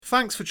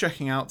Thanks for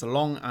checking out the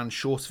Long and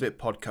Short of It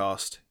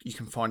podcast. You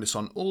can find us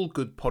on all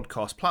good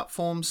podcast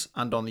platforms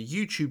and on the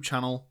YouTube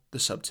channel, The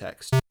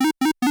Subtext.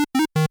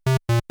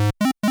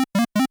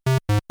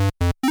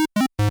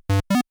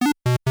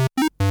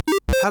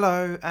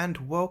 Hello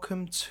and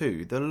welcome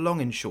to The Long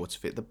and Short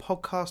of It, the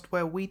podcast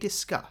where we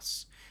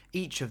discuss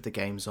each of the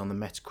games on the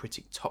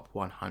Metacritic Top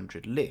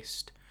 100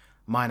 list.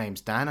 My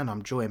name's Dan and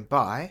I'm joined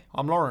by...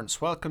 I'm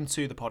Lawrence. Welcome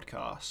to the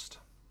podcast.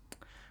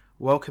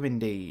 Welcome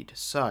indeed.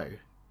 So,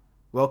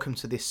 welcome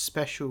to this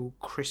special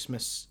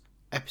Christmas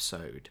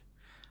episode.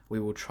 We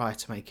will try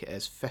to make it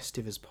as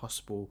festive as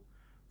possible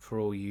for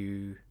all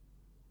you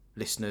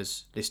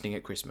listeners listening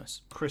at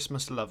Christmas.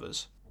 Christmas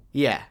lovers.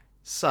 Yeah.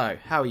 So,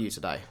 how are you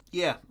today?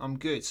 Yeah, I'm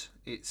good.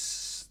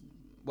 This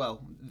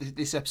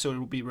episode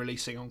will be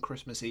releasing on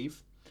Christmas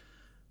Eve.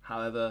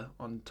 However,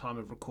 on time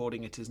of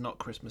recording, it is not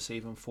Christmas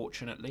Eve,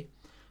 unfortunately.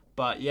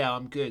 But yeah,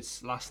 I'm good.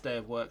 Last day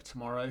of work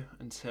tomorrow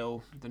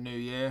until the new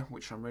year,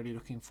 which I'm really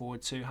looking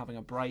forward to, having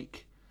a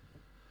break.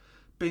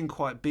 Been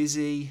quite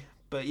busy,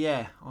 but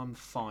yeah, I'm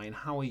fine.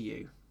 How are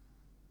you?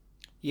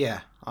 Yeah,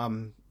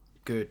 I'm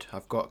good.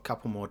 I've got a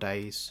couple more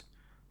days.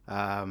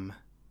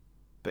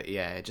 But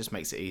yeah, it just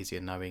makes it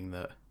easier knowing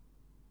that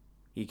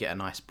you get a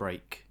nice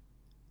break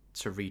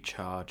to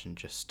recharge and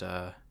just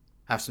have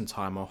some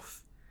time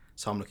off.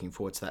 So I'm looking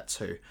forward to that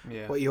too.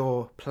 Yeah. What are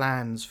your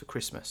plans for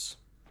Christmas?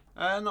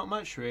 Not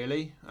much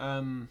really.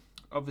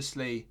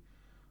 Obviously,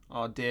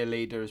 our dear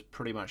leader has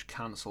pretty much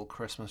cancelled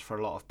Christmas for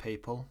a lot of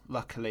people.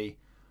 Luckily,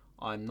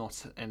 I'm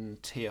not in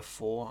tier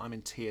 4. I'm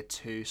in tier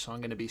 2, so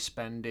I'm going to be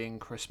spending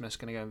Christmas,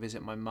 going to go and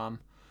visit my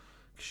mum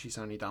because she's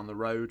only down the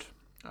road.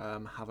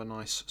 Have a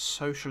nice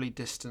socially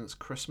distanced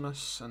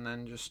Christmas and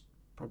then just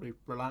probably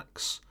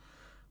relax,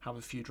 have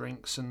a few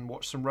drinks and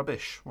watch some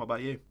rubbish. What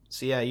about you?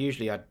 So yeah,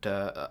 usually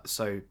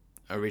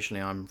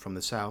originally I'm from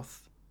the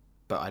south,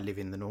 but I live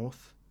in the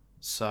north.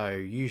 So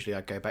usually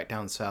I'd go back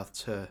down south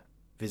to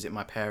visit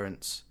my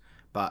parents.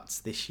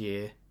 But this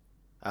year,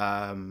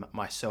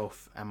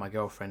 myself and my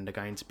girlfriend are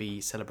going to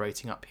be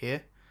celebrating up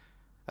here.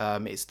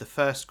 It's the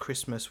first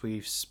Christmas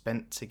we've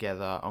spent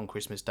together on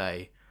Christmas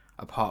Day,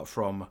 apart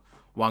from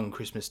one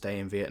Christmas Day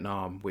in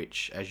Vietnam,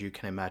 which, as you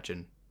can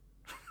imagine,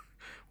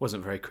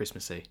 wasn't very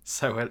Christmassy.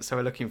 So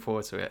we're looking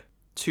forward to it.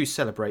 To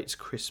celebrate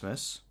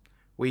Christmas,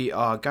 we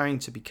are going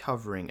to be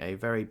covering a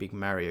very big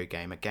Mario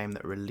game, a game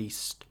that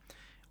released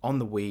on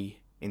the Wii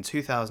in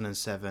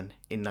 2007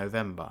 in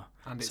November.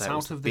 And it's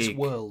out of this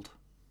world.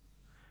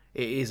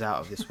 It is out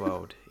of this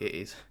world. It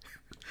is.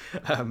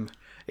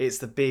 It was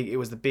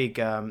the big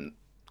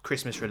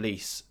Christmas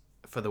release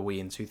for the Wii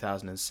in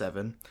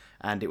 2007,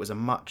 and it was a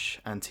much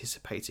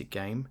anticipated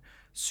game,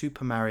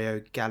 Super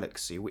Mario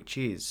Galaxy, which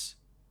is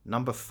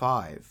number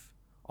 5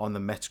 on the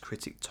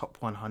Metacritic Top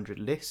 100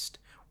 list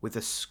with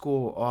a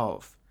score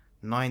of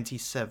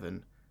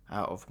 97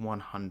 out of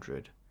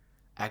 100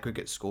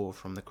 aggregate score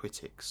from the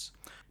critics.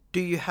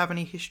 Do you have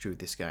any history with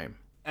this game?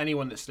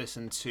 Anyone that's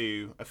listened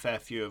to a fair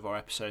few of our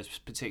episodes,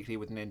 particularly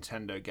with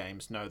Nintendo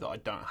games, know that I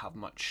don't have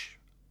much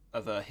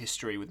of a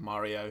history with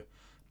Mario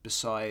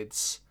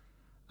besides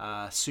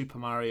Super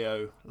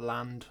Mario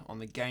Land on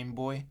the Game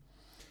Boy,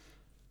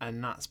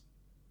 and that's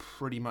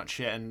pretty much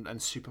it, and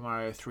Super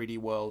Mario 3D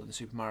World and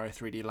Super Mario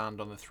 3D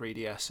Land on the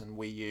 3DS and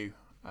Wii U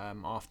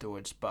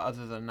afterwards. But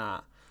other than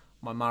that,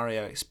 my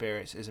Mario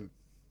experience isn't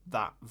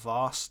that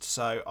vast,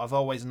 so I've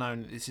always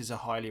known that this is a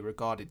highly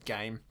regarded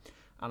game,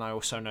 and I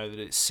also know that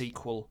its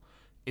sequel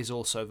is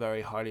also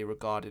very highly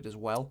regarded as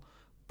well.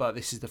 But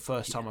this is the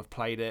first time I've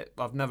played it.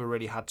 I've never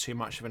really had too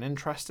much of an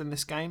interest in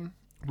this game.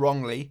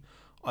 Wrongly,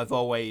 I've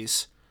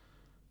always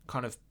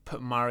kind of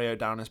put Mario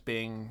down as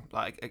being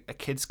like a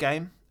kid's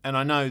game, and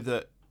I know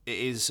that it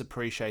is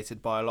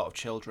appreciated by a lot of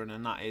children,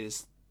 and that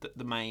is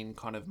the main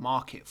kind of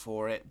market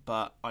for it.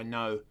 But I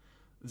know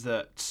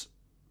that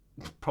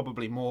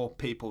probably more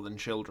people than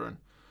children,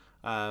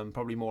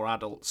 probably more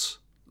adults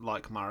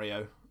like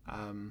Mario,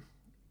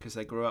 because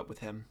they grew up with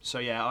him. So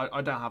yeah,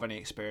 I don't have any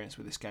experience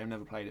with this game,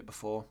 never played it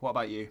before. What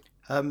about you?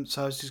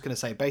 So I was just going to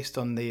say, based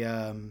on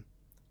the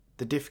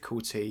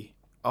difficulty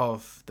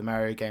of the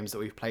Mario games that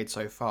we've played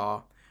so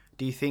far,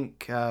 do you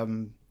think,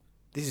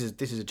 this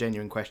is a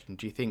genuine question,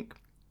 do you think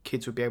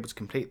kids would be able to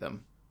complete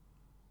them?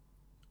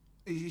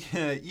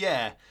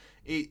 Yeah,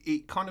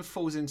 it kind of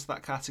falls into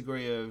that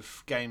category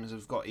of games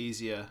have got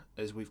easier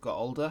as we've got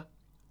older.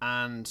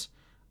 And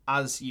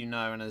as you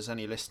know, and as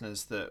any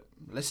listeners that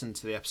listened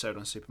to the episode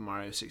on Super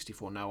Mario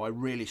 64 know, I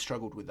really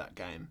struggled with that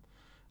game.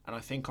 And I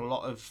think a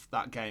lot of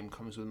that game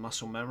comes with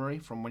muscle memory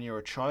from when you're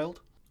a child.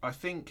 I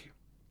think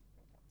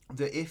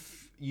that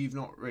if you've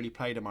not really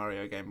played a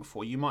Mario game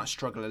before, you might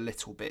struggle a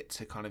little bit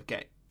to kind of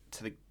get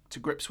to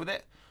grips with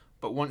it.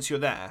 But once you're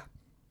there,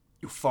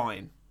 you're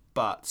fine.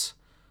 But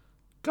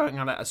going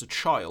at it as a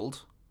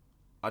child,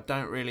 I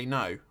don't really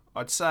know.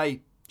 I'd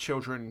say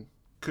children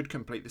could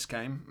complete this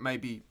game,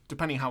 maybe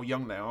depending how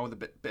young they are, with a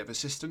bit of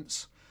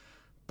assistance.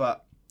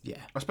 But yeah,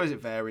 I suppose it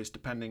varies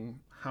depending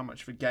how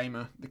much of a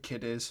gamer the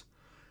kid is,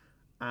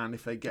 and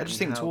if they get. I just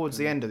think towards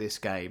the end of this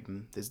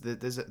game,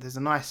 there's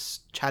a nice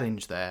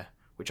challenge there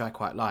which I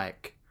quite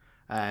like,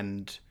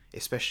 and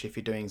especially if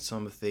you're doing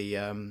some of the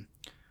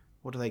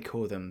what do they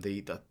call them?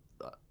 They're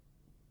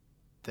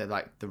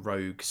like the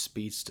rogue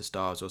speedster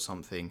stars or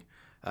something.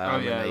 Oh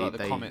yeah, And like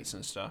the comets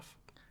and stuff.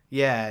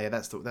 Yeah,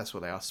 that's what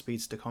they are.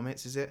 Speedster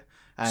comets, is it?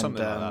 And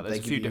Something like that. There's they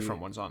a few give you,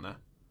 different ones, aren't there?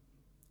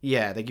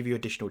 yeah, they give you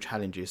additional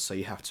challenges, so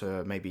you have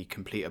to maybe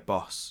complete a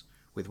boss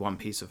with one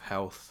piece of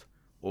health,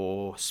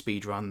 or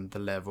speed run the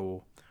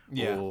level,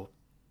 Yeah. or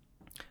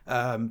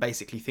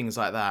basically things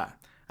like that.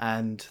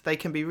 And they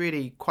can be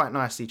really quite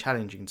nicely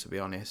challenging, to be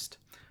honest.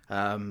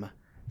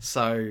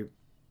 So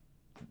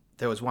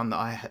there was one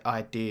that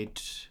I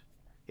did.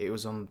 It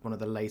was on one of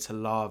the later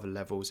lava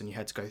levels, and you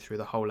had to go through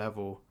the whole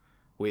level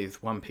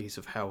with one piece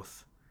of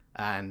health.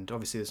 And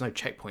obviously, there's no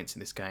checkpoints in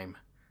this game,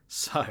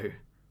 so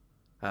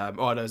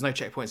there's no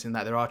checkpoints in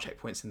that. There are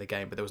checkpoints in the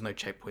game, but there was no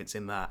checkpoints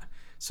in that.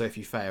 So if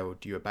you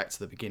failed, you were back to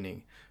the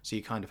beginning. So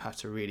you kind of have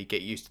to really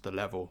get used to the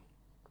level,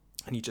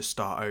 and you just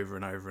start over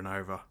and over and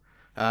over.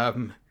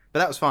 But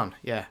that was fun.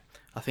 Yeah,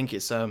 I think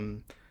it's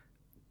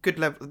good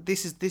level.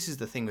 This is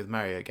the thing with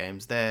Mario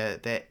games.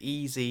 They're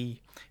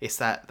easy. It's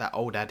that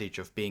old adage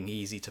of being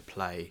easy to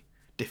play,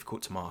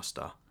 difficult to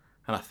master,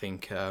 and I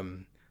think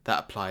that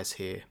applies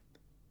here.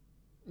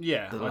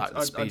 Yeah,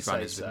 I'd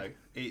say is so.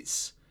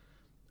 It's,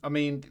 I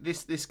mean,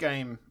 this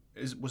game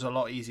was a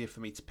lot easier for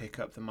me to pick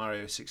up than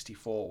Mario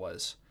 64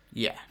 was.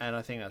 Yeah, And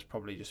I think that's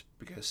probably just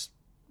because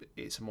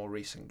it's a more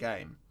recent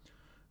game.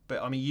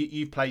 But I mean,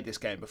 you've played this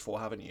game before,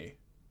 haven't you?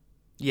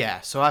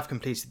 yeah. So I've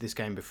completed this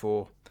game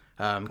before.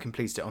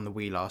 Completed it on the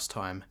Wii last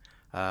time.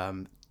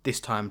 This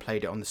time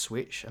played it on the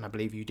Switch, and I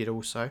believe you did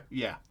also.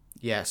 Yeah.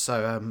 Yeah.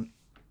 So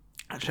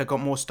actually, I got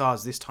more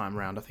stars this time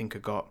around. I think I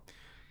got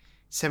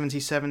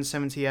 77,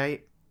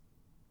 78.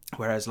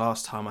 Whereas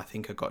last time I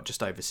think I got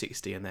just over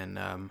 60 and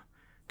then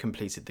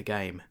completed the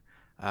game.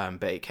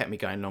 But it kept me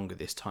going longer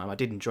this time. I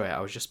did enjoy it.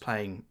 I was just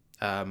playing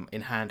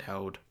in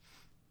handheld,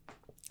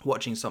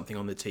 watching something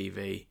on the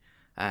TV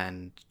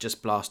and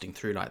just blasting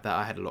through like that.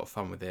 I had a lot of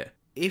fun with it.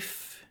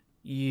 If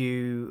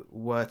you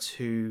were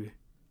to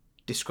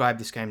describe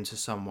this game to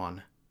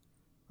someone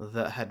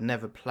that had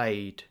never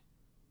played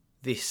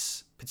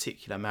this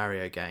particular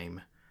Mario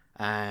game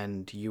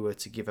and you were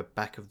to give a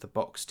back of the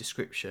box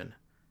description,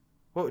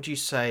 what would you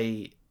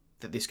say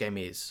that this game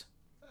is?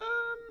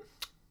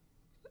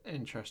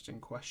 Interesting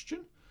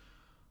question.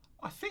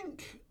 I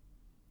think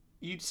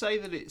you'd say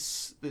that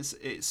it's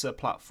a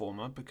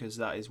platformer because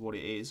that is what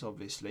it is,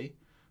 obviously.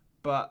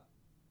 But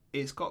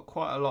it's got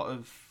quite a lot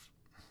of,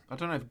 I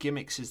don't know if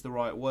gimmicks is the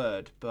right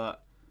word,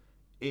 but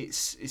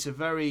it's a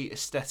very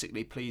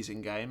aesthetically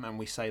pleasing game, and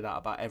we say that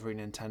about every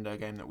Nintendo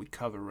game that we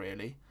cover,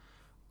 really.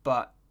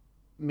 But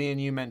me and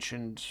you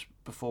mentioned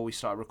before we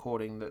started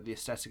recording that the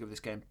aesthetic of this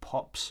game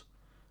pops,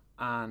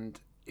 and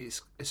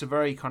it's a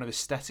very kind of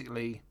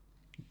aesthetically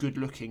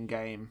good-looking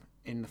game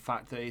in the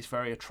fact that it's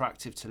very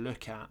attractive to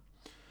look at.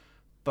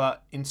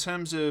 But in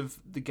terms of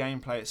the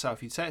gameplay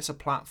itself, you'd say it's a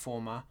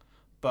platformer,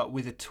 but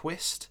with a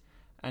twist,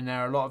 and there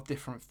are a lot of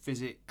different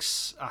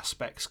physics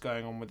aspects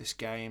going on with this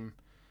game,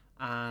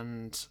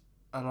 and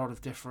a lot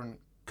of different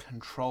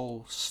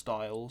control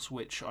styles,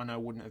 which I know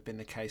wouldn't have been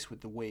the case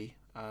with the Wii.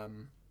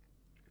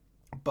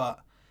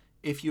 But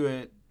if you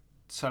were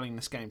selling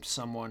this game to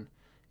someone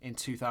in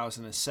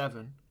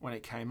 2007 when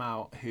it came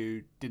out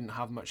who didn't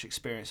have much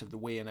experience of the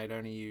Wii and they'd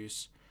only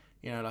used,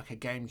 like a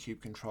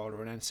GameCube controller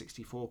or an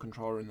N64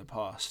 controller in the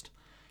past,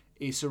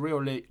 it's a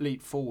real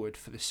leap forward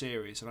for the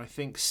series. And I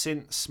think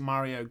since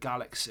Mario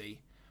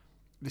Galaxy,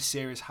 the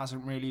series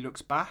hasn't really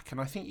looked back.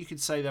 And I think you could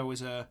say there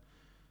was a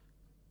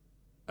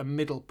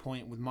middle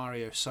point with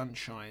Mario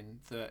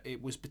Sunshine, that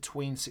it was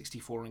between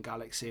 64 and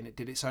Galaxy and it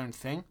did its own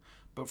thing.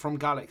 But from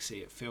Galaxy,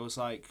 it feels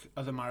like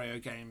other Mario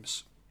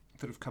games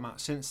that have come out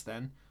since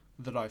then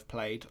that I've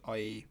played,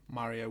 i.e.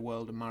 Mario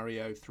World and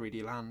Mario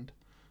 3D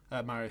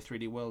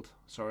World,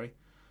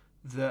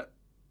 that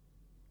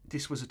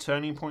this was a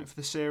turning point for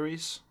the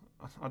series.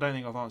 I don't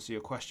think I've answered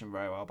your question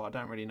very well, but I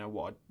don't really know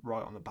what I'd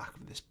write on the back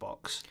of this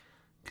box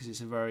because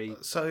it's a very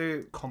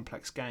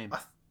complex game.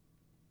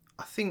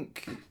 I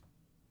think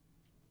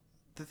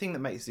the thing that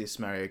makes this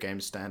Mario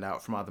game stand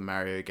out from other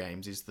Mario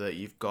games is that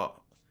you've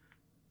got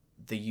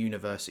the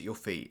universe at your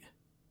feet,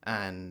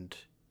 and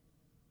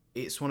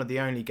it's one of the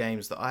only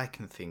games that I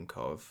can think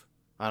of,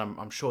 and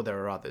I'm sure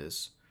there are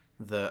others,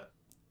 that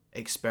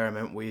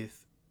experiment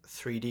with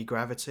 3D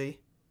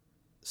gravity.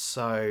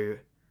 So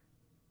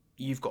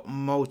you've got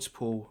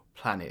multiple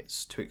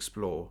planets to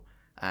explore,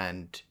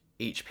 and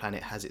each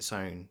planet has its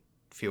own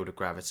field of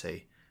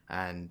gravity,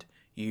 and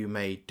you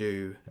may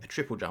do a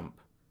triple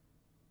jump,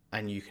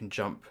 and you can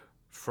jump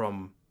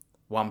from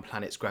one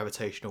planet's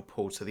gravitational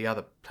pull to the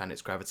other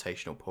planet's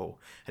gravitational pull,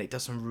 and it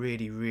does some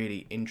really,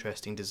 really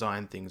interesting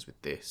design things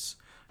with this.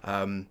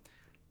 I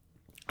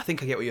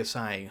think I get what you're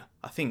saying.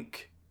 I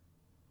think,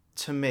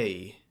 to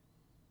me,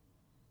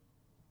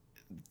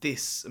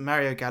 this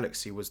Mario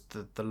Galaxy was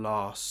the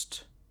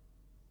last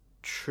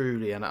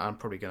truly, and I'm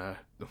probably going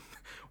to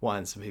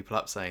wind some people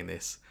up saying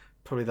this,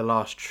 probably the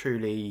last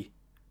truly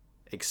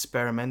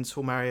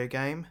experimental Mario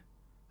game.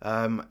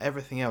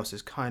 Everything else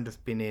has kind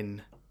of been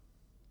in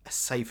a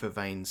safer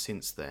vein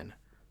since then.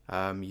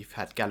 You've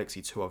had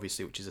Galaxy 2,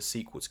 obviously, which is a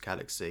sequel to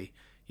Galaxy.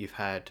 You've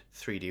had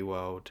 3D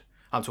World.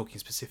 I'm talking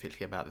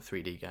specifically about the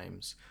 3D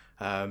games.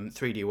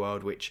 3D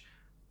World, which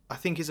I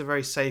think is a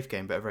very safe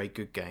game, but a very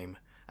good game.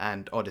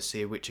 And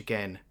Odyssey, which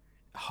again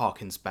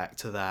harkens back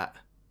to that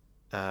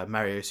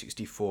Mario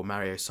 64,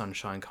 Mario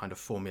Sunshine kind of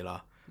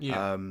formula.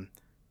 Yeah.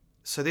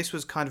 So this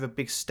was kind of a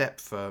big step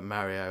for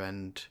Mario,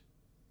 and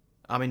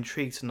I'm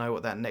intrigued to know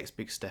what that next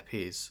big step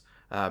is.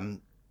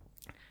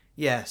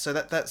 Yeah, so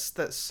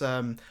that's.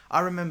 I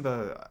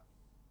remember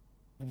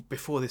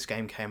before this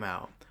game came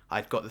out,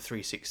 I'd got the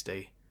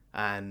 360,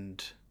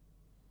 and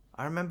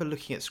I remember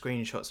looking at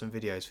screenshots and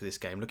videos for this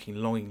game, looking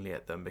longingly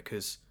at them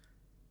because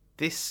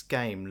this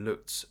game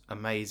looked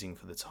amazing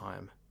for the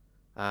time.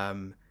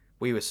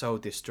 We were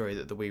sold this story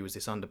that the Wii was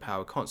this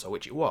underpowered console,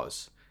 which it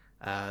was.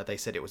 They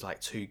said it was like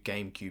two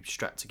GameCubes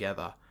strapped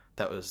together.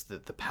 That was the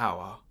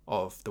power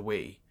of the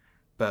Wii.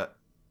 But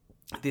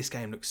this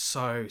game looks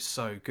so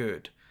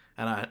good.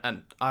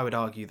 And I would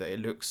argue that it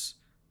looks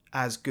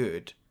as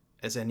good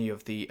as any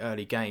of the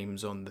early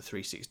games on the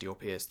 360 or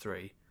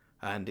PS3.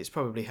 And it's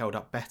probably held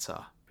up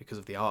better because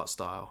of the art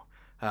style.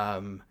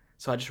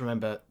 So I just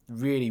remember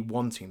really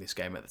wanting this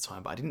game at the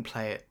time, but I didn't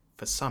play it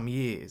for some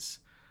years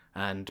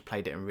and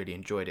played it and really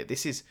enjoyed it.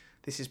 This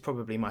is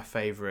probably my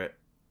favourite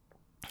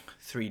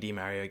 3D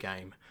Mario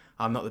game.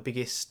 I'm not the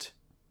biggest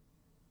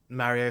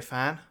Mario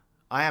fan.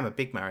 I am a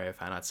big Mario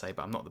fan, I'd say,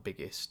 but I'm not the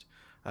biggest.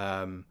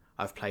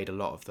 I've played a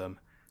lot of them,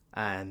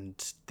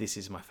 and this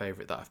is my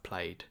favourite that I've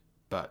played.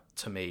 But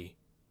to me,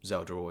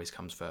 Zelda always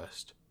comes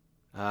first.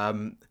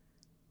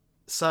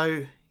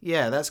 So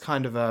yeah, that's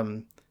kind of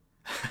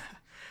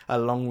a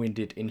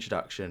long-winded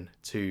introduction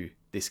to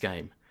this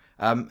game.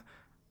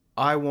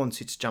 I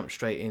wanted to jump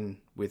straight in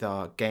with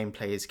our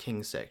Gameplay is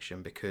King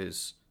section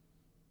because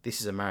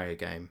this is a Mario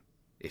game.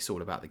 It's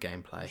all about the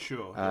gameplay.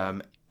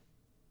 Sure.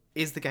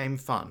 Is the game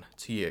fun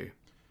to you?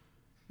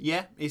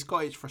 Yeah, it's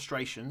got its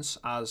frustrations,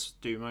 as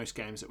do most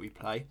games that we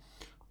play.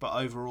 But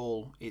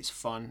overall, it's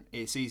fun.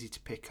 It's easy to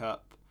pick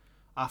up.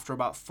 After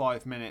about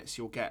 5 minutes,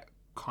 you'll get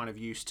kind of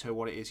used to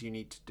what it is you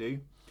need to do.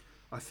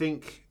 I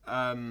think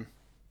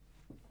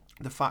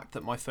the fact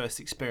that my first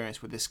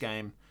experience with this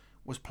game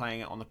was playing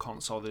it on the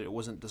console that it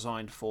wasn't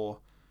designed for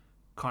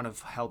kind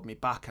of held me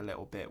back a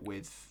little bit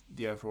with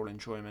the overall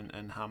enjoyment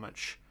and how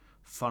much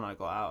fun I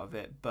got out of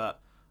it. But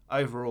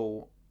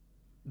overall,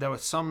 there were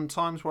some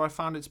times where I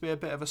found it to be a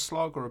bit of a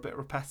slog or a bit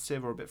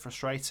repetitive or a bit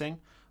frustrating.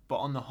 But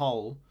on the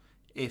whole,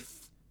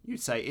 if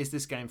you'd say, is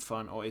this game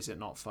fun or is it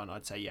not fun?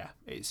 I'd say, yeah,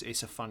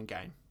 it's a fun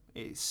game.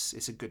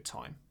 It's a good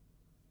time.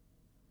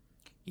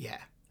 Yeah,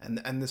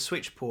 and the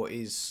Switch port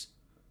is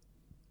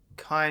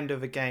kind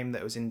of a game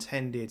that was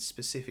intended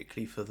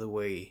specifically for the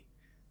Wii,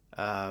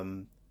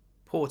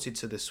 ported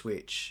to the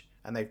Switch,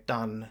 and they've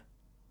done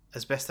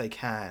as best they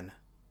can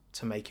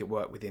to make it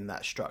work within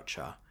that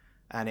structure.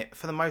 And it,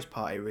 for the most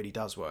part, it really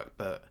does work,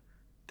 but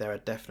there are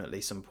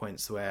definitely some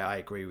points where I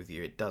agree with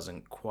you. It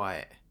doesn't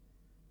quite.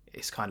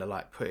 It's kind of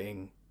like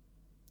putting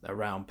a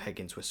round peg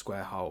into a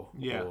square hole,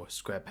 Yeah. or a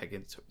square peg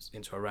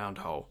into a round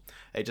hole.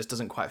 It just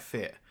doesn't quite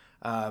fit.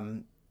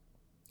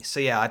 So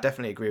yeah, I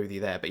definitely agree with you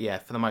there. But yeah,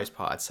 for the most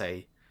part, I'd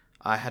say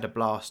I had a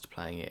blast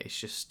playing it. It's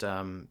just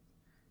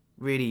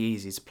really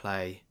easy to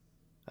play.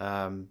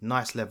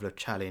 Nice level of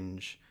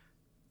challenge.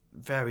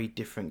 Very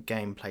different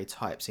gameplay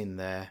types in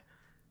there.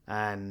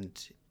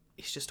 And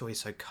it's just always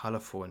so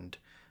colourful. And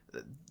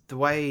the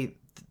way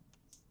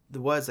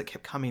the words that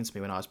kept coming to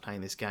me when I was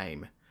playing this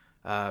game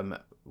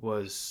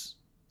was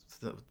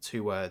the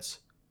two words,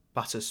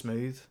 butter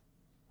smooth.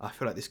 I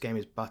feel like this game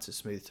is butter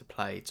smooth to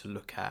play, to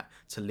look at,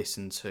 to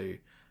listen to.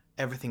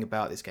 Everything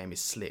about this game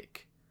is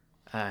slick.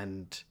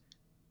 And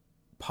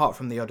apart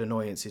from the odd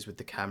annoyances with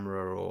the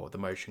camera or the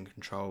motion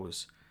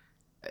controls,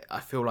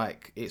 I feel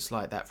like it's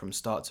like that from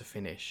start to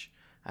finish.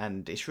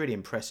 And it's really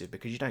impressive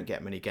because you don't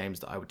get many games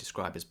that I would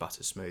describe as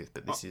butter smooth,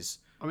 but this is...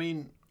 I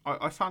mean,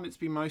 I found it to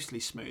be mostly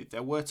smooth.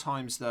 There were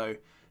times, though,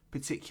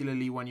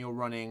 particularly when you're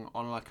running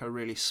on like a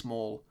really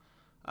small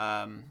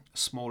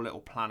little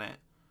planet,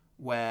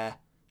 where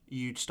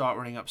you'd start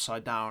running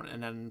upside down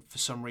and then for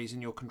some reason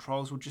your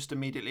controls would just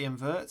immediately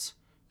invert.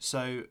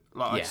 So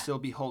like I'd still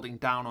be holding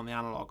down on the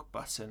analog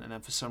button and then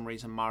for some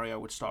reason Mario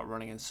would start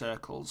running in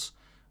circles.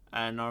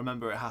 And I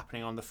remember it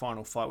happening on the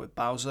final fight with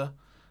Bowser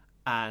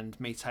and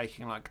me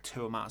taking like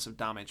 2 amounts of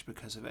damage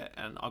because of it,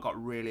 and I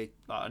got really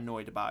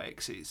annoyed about it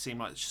because it seemed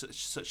like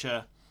such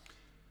a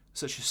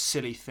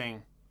silly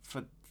thing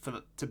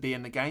to be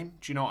in the game.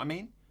 Do you know what I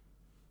mean?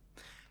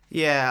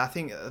 Yeah, I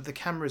think the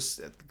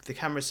camera's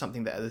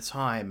something that at the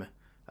time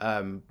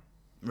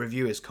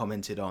reviewers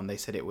commented on. They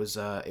said it was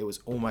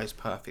almost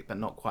perfect but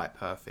not quite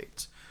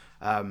perfect,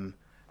 and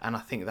I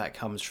think that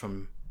comes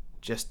from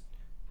just,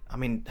 I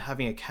mean,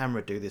 having a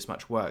camera do this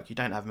much work. You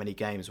don't have many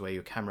games where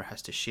your camera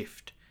has to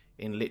shift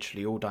in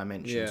literally all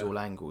dimensions, all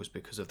angles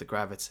because of the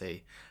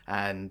gravity.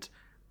 And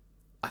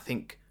I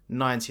think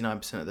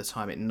 99% of the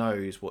time it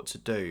knows what to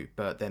do,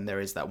 but then there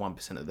is that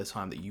 1% of the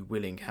time that you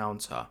will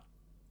encounter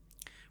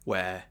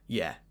where,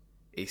 yeah,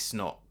 it's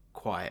not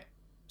quite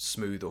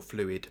smooth or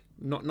fluid.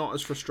 Not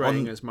as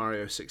frustrating as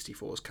Mario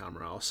 64's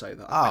camera, I'll say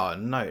that. Oh,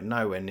 no,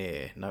 nowhere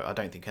near. No, I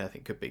don't think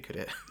anything could be, could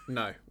it?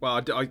 No.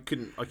 Well, I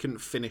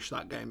couldn't finish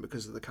that game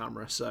because of the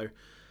camera, so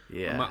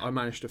Yeah. I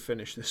managed to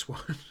finish this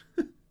one.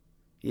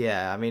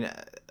 Yeah, I mean,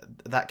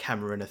 that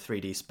camera in a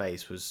 3D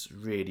space was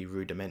really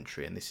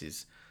rudimentary, and this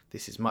is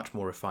much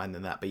more refined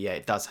than that. But yeah,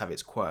 it does have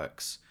its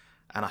quirks,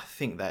 and I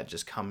think that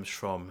just comes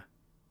from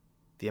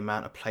the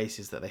amount of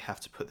places that they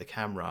have to put the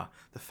camera.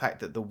 The fact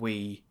that the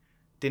Wii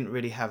didn't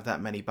really have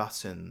that many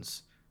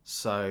buttons,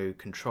 so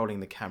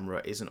controlling the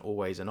camera isn't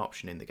always an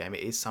option in the game.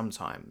 It is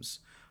sometimes.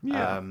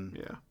 Yeah.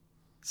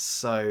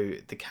 So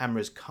the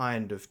camera's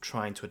kind of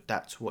trying to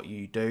adapt to what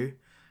you do.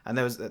 And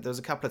there was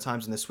a couple of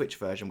times in the Switch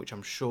version, which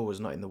I'm sure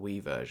was not in the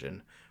Wii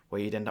version, where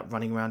you'd end up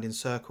running around in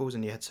circles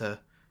and you had to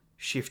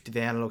shift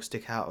the analog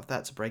stick out of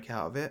that to break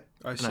out of it.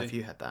 I don't know if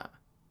you had that.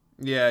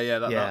 Yeah,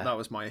 that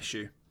was my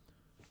issue.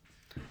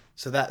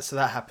 So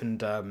that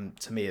happened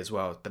to me as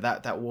well, but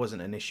that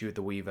wasn't an issue with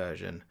the Wii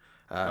version.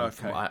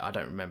 Okay. I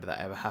don't remember that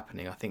ever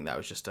happening. I think that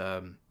was just I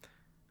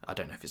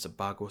don't know if it's a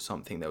bug or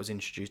something that was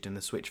introduced in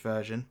the Switch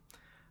version.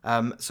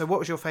 So what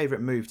was your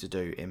favourite move to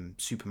do in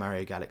Super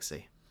Mario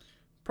Galaxy?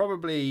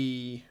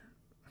 Probably,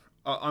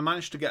 I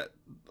managed to get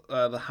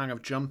the hang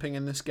of jumping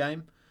in this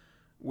game,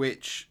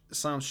 which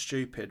sounds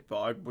stupid, but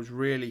I was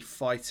really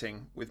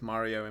fighting with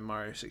Mario in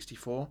Mario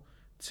 64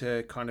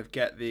 to kind of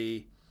get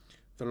the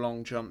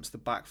long jumps, the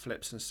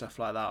backflips and stuff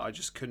like that. I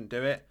just couldn't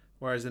do it.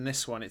 Whereas in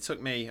this one, it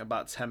took me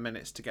about 10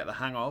 minutes to get the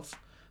hang of,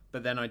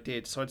 but then I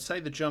did. So I'd say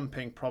the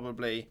jumping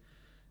probably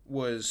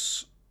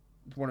was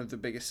one of the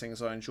biggest things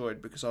I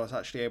enjoyed, because I was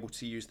actually able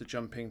to use the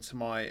jumping to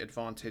my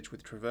advantage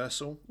with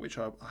traversal, which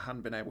I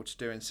hadn't been able to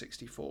do in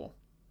 64.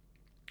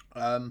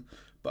 But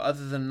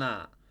other than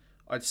that,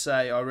 I'd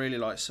say I really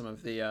like some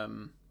of the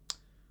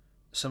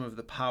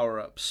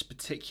power-ups,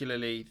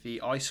 particularly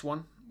the ice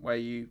one, where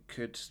you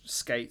could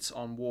skate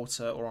on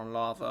water or on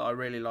lava. I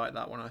really like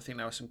that one. I think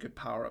there were some good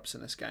power-ups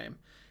in this game.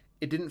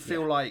 It didn't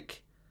feel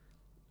like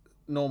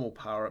normal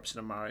power-ups in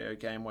a Mario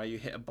game where you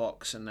hit a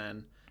box and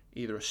then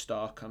either a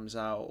star comes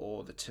out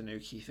or the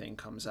Tanuki thing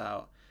comes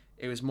out.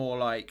 It was more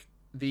like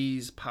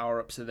these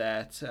power-ups are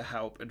there to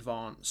help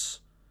advance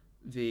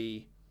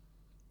the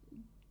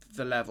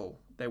level.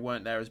 They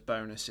weren't there as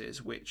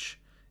bonuses, which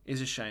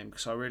is a shame,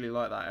 because I really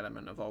like that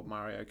element of old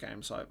Mario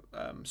games like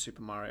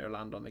Super Mario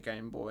Land on the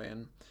Game Boy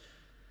and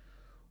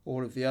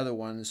all of the other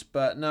ones.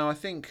 But no, I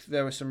think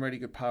there were some really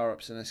good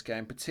power-ups in this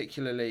game,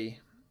 particularly,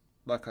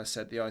 like I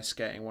said, the ice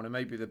skating one and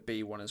maybe the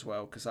bee one as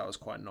well, because that was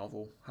quite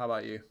novel. How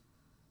about you?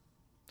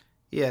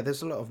 Yeah,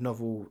 there's a lot of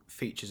novel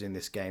features in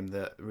this game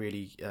that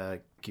really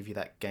give you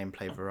that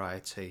gameplay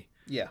variety.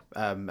 Yeah.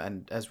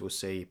 And as we'll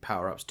see,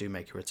 power-ups do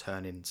make a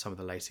return in some of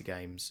the later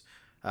games.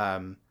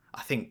 I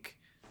think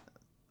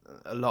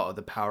a lot of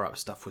the power-up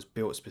stuff was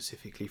built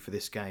specifically for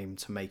this game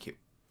to make it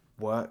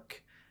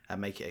work and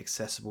make it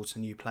accessible to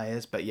new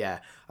players. But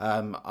yeah,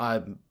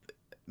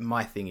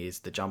 my thing is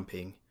the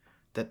jumping,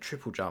 that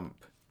triple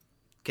jump,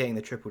 getting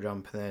the triple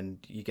jump, and then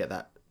you get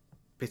that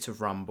bit of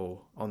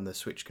rumble on the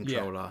Switch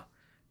controller. Yeah.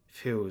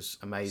 Feels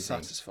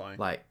amazing. Satisfying.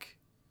 Like,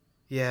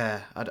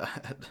 yeah,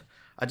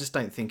 I just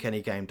don't think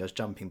any game does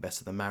jumping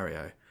better than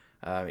Mario.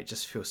 It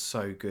just feels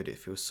so good. It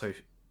feels so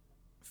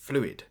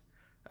fluid.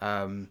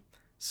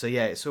 So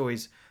yeah, it's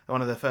always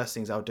one of the first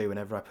things I'll do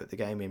whenever I put the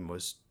game in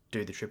was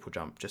do the triple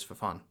jump just for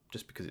fun,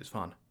 just because it's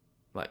fun.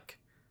 Like,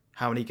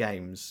 how many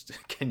games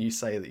can you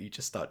say that you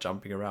just start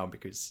jumping around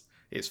because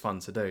it's fun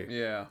to do?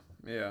 Yeah.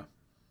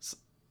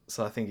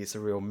 So I think it's a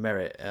real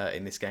merit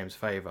in this game's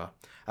favour.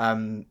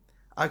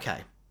 Okay.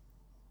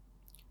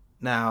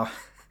 Now,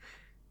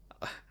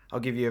 I'll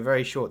give you a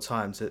very short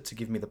time to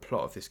give me the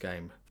plot of this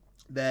game.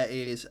 There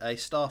is a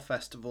Star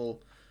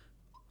Festival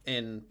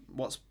in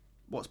what's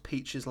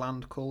Peach's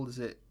land called? Is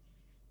it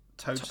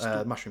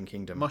Toadstool? Mushroom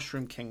Kingdom.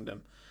 Mushroom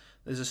Kingdom.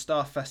 There's a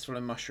Star Festival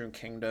in Mushroom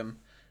Kingdom,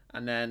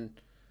 and then,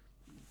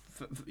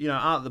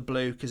 out of the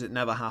blue, because it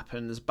never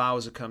happens,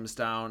 Bowser comes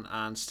down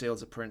and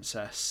steals a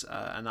princess,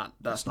 and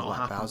that's not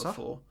happened Bowser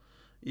before.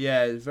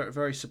 Yeah, it's very,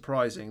 very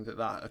surprising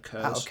that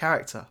occurs. Out of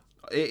character.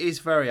 It is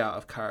very out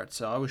of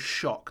character. I was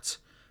shocked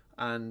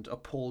and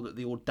appalled at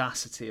the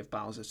audacity of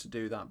Bowser to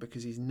do that,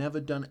 because he's never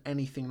done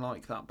anything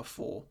like that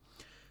before.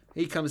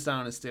 He comes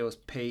down and steals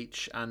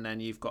Peach, and then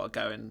you've got to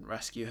go and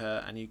rescue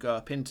her, and you go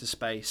up into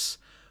space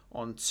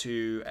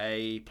onto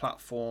a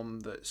platform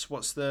that's...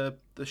 What's the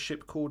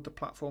ship called? The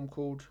platform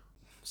called?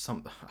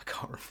 I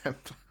can't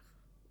remember.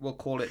 We'll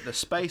call it the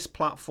Space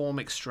Platform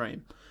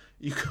Extreme.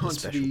 You go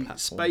onto the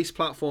Space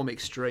Platform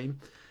Extreme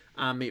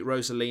and meet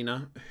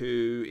Rosalina,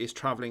 who is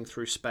travelling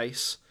through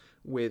space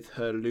with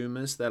her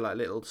Lumas. They're like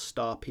little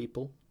star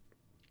people.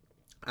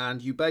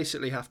 And you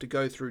basically have to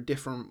go through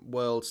different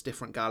worlds,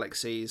 different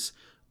galaxies,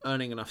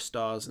 earning enough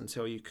stars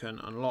until you can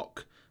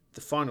unlock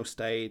the final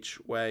stage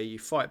where you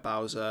fight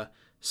Bowser,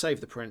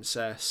 save the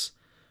princess,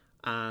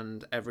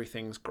 and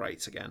everything's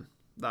great again.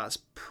 That's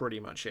pretty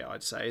much it,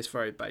 I'd say. It's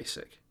very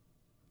basic.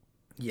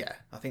 Yeah,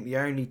 I think the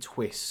only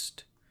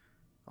twist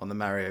on the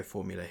Mario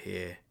formula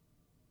here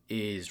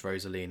is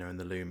Rosalina and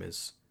the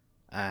Lumas.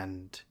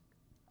 And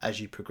as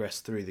you progress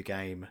through the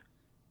game,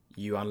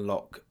 you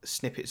unlock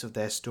snippets of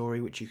their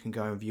story, which you can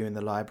go and view in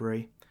the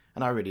library.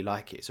 And I really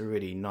like it. It's a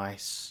really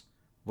nice,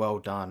 well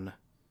done,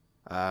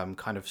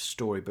 kind of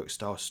storybook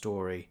style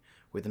story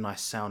with a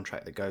nice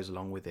soundtrack that goes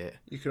along with it.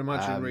 You can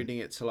imagine reading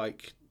it to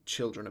like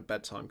children at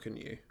bedtime,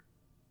 couldn't you?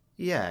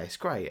 Yeah, it's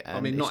great. And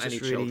I mean, not any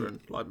really... children,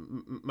 like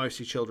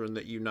mostly children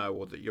that you know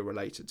or that you're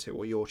related to,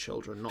 or your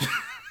children. Not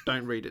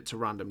don't read it to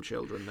random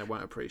children; they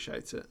won't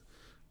appreciate it.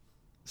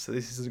 So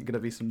this isn't going to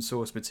be some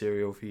source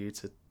material for you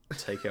to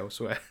take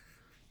elsewhere.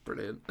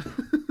 Brilliant.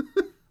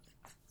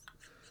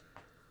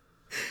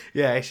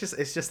 Yeah, it's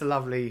just a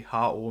lovely,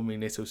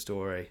 heartwarming little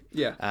story.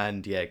 Yeah,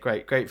 and yeah,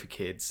 great for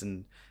kids,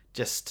 and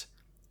just,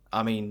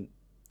 I mean,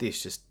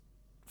 this just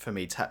for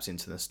me taps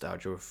into the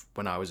nostalgia of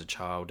when I was a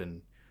child,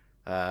 and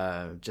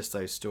just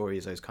those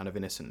stories, those kind of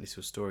innocent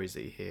little stories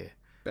that you hear.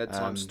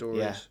 bedtime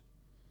stories.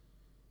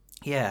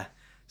 Yeah.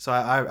 So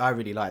I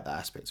really like that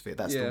aspect of it.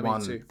 That's the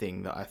one too.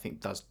 thing that I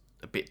think does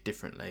a bit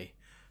differently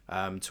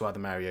to other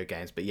Mario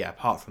games. But yeah,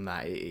 apart from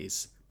that, it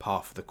is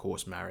par for the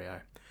course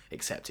Mario,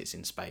 except it's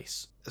in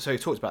space. So we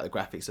talked about the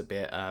graphics a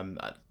bit.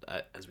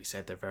 As we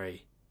said, they're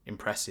very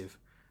impressive,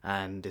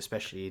 and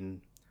especially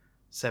in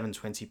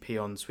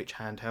 720p on Switch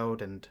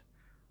handheld, and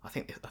I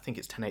think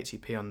it's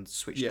 1080p on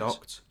Switch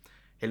docked.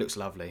 It looks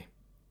lovely.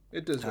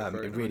 It does look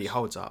very It really nice.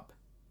 holds up.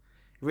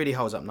 It really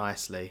holds up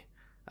nicely.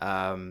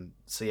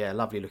 So yeah,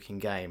 lovely looking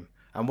game.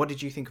 And what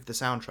did you think of the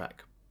soundtrack?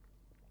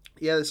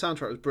 Yeah, the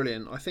soundtrack was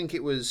brilliant. I think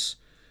it was.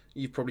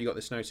 You've probably got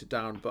this noted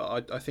down,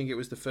 but I think it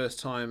was the first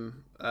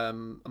time a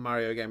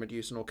Mario game had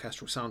used an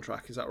orchestral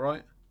soundtrack. Is that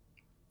right?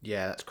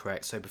 Yeah, that's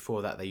correct. So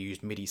before that, they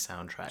used MIDI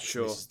soundtracks.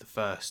 Sure. This is the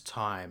first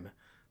time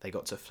they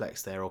got to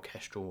flex their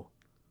orchestral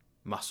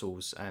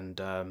muscles, and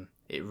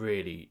it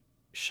really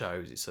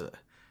shows.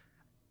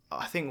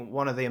 I think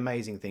one of the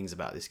amazing things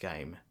about this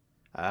game,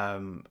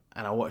 and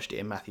I watched it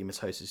in Matthew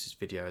Matosas'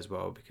 video as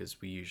well, because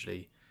we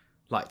usually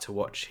like to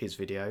watch his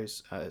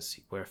videos as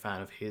we're a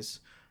fan of his,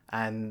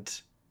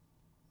 and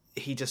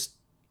he just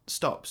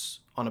stops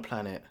on a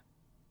planet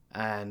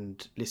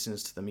and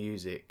listens to the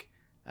music,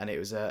 and it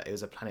was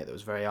a planet that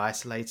was very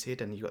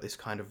isolated, and you got this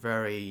kind of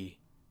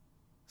very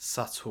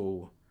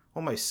subtle,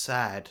 almost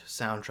sad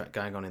soundtrack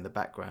going on in the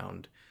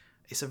background.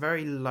 It's a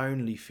very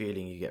lonely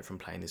feeling you get from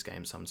playing this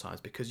game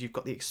sometimes, because you've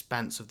got the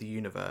expanse of the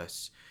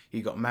universe,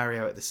 you've got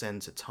Mario at the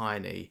centre,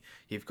 tiny,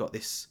 you've got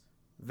this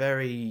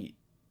very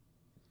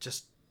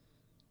just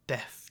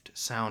deft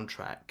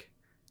soundtrack,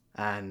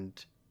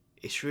 and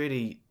it's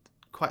really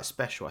quite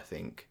special, I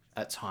think,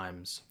 at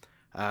times.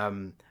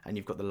 And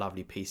you've got the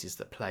lovely pieces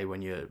that play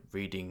when you're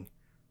reading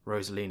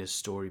Rosalina's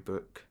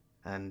storybook,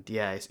 and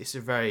yeah, it's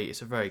a very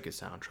good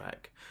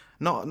soundtrack.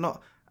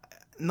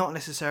 Not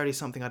necessarily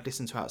something I'd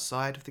listen to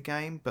outside of the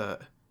game,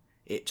 but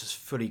it just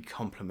fully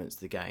complements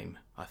the game,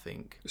 I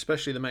think.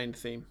 Especially the main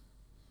theme.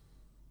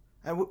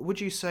 And would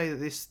you say that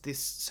this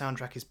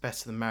soundtrack is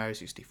better than Mario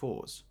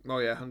 64's? Oh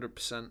yeah,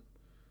 100%.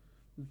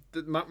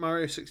 The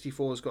Mario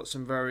 64's got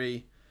some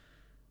very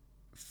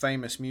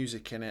famous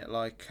music in it,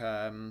 like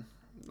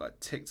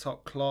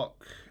TikTok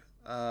Clock.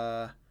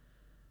 I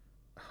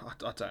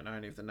don't know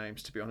any of the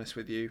names, to be honest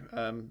with you.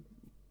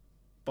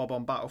 Bob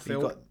on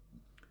Battlefield. You've got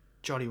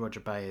Jolly Roger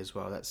Bay as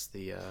well. That's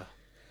the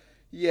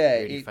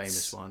really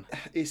famous one.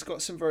 It's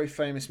got some very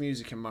famous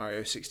music in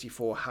Mario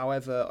 64.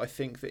 However, I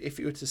think that if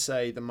you were to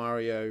say the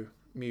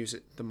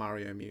music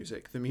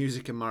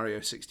in Mario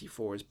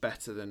 64 is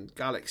better than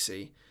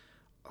Galaxy,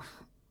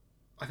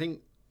 I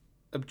think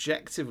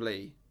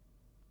objectively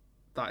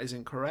that is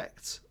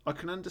incorrect. I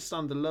can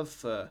understand the love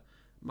for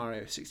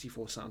Mario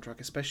 64 soundtrack,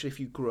 especially if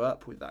you grew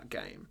up with that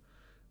game,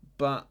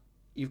 but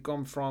you've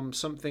gone from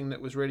something that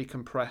was really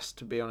compressed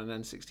to be on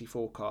an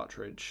N64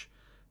 cartridge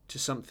to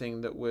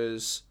something that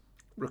was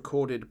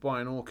recorded by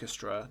an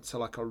orchestra to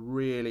like a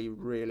really,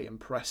 really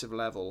impressive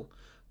level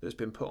that's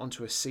been put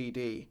onto a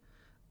CD,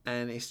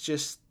 and it's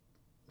just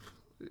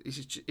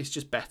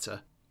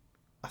better.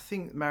 I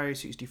think Mario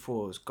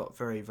 64's got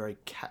very, very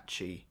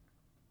catchy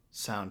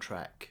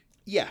soundtrack.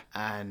 Yeah.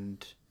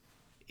 And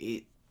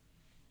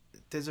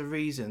there's a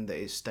reason that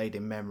it stayed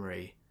in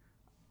memory.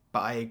 But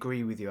I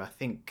agree with you. I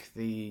think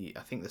the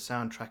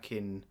soundtrack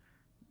in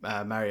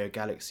Mario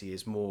Galaxy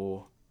is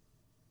more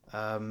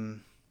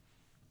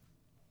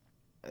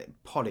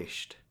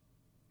polished.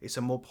 It's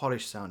a more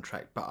polished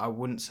soundtrack, but I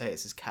wouldn't say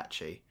it's as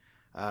catchy.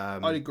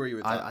 I'd agree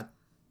with that.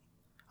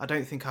 I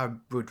don't think I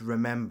would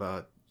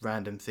remember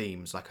random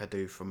themes like I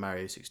do from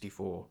Mario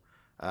 64.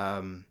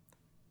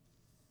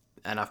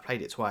 And I've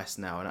played it twice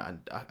now, and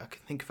I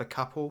can think of a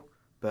couple,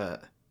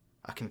 but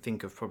I can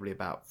think of probably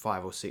about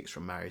 5 or 6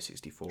 from Mario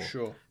 64.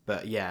 Sure.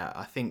 But yeah,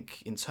 I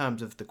think in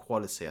terms of the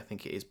quality, I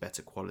think it is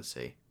better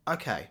quality.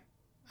 Okay,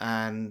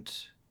 and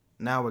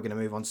now we're going to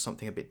move on to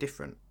something a bit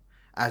different.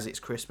 As it's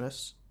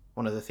Christmas,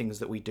 one of the things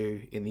that we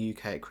do in the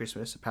UK at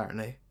Christmas,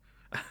 apparently,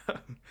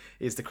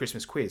 is the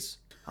Christmas quiz.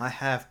 I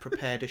have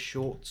prepared a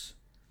short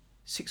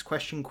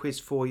 6-question quiz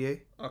for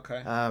you.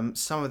 Okay.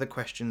 Some of the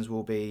questions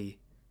will be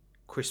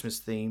Christmas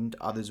themed,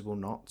 others will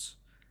not.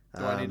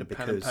 Do I need a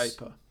pen and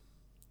paper?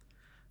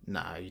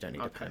 No, you don't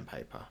need a pen and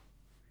paper.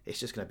 It's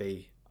just going to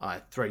be, I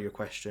throw you a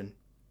question,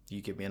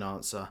 you give me an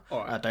answer. All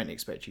right. I don't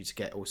expect you to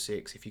get all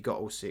 6. If you got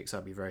all 6,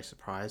 I'd be very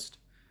surprised.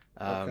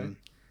 Okay.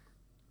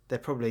 They're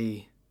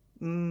probably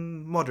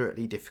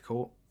moderately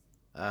difficult.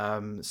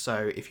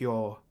 So if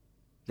you're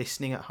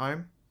listening at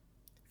home,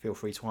 feel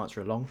free to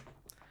answer along.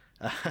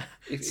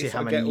 If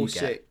I get all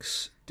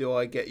 6, do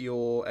I get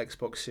your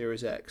Xbox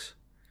Series X?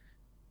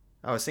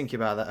 I was thinking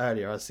about that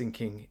earlier. I was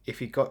thinking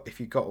if you got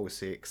all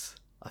 6,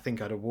 I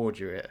think I'd award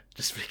you it,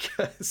 just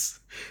because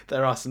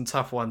there are some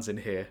tough ones in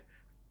here.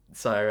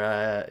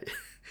 So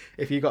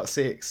if you got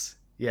 6,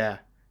 yeah,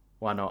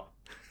 why not?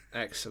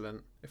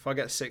 Excellent. If I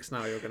get 6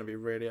 now, you're going to be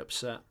really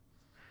upset.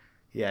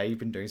 Yeah, you've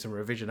been doing some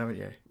revision, haven't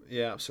you?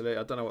 Yeah, absolutely.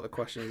 I don't know what the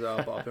questions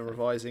are, but I've been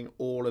revising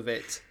all of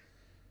it.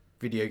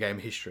 Video game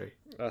history.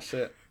 That's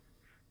it.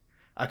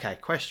 Okay,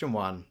 question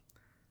 1.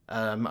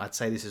 I'd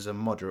say this is a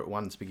moderate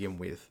one to begin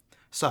with.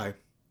 So,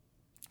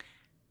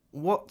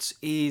 what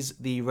is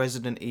the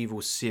Resident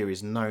Evil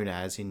series known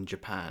as in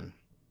Japan?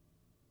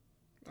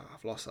 Oh,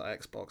 I've lost that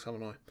Xbox,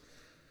 haven't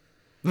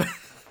I?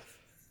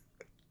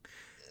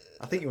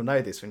 I think you'll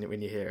know this when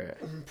you hear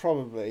it.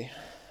 Probably.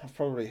 I've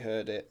probably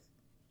heard it.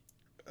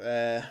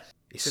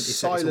 It's a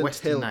Silent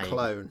Western Hill name.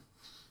 clone.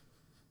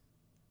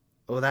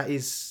 Well, that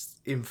is,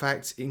 in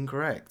fact,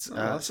 incorrect.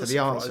 So the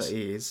answer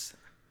is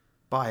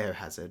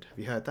Biohazard. Have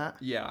you heard that?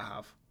 Yeah, I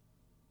have.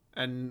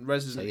 And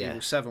Resident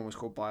Evil 7 was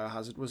called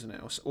Biohazard, wasn't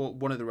it? Or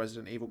one of the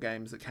Resident Evil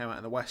games that came out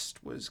in the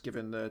West was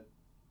given the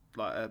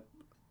a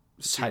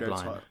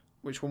tagline.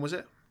 Which one was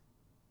it?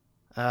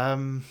 I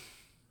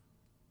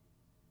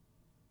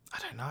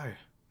don't know.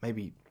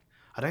 Maybe.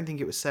 I don't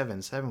think it was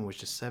 7. 7 was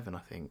just 7, I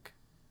think.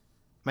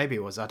 Maybe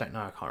it was. I don't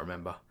know. I can't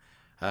remember.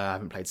 I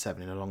haven't played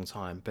 7 in a long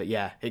time. But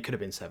yeah, it could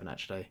have been 7,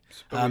 actually.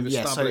 But we've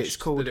established so it's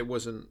called... that it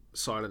wasn't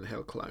Silent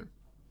Hill clone.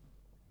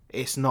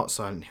 It's not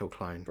Silent Hill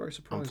clone. Very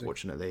surprising.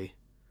 Unfortunately.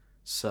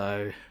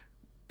 So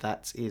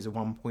that is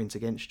 1 point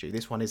against you.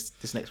 This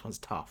next one's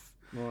tough.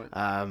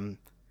 Right.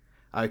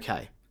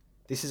 Okay.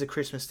 This is a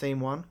Christmas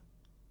theme one.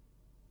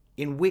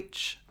 In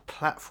which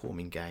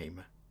platforming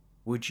game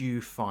would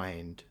you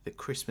find the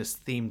Christmas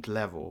themed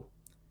level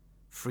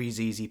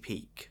Freezeezy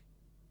Peak?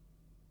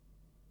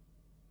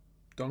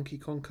 Donkey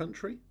Kong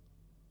Country?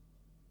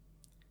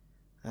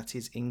 That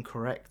is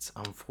incorrect,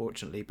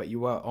 unfortunately, but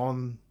you were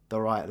on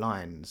the right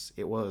lines.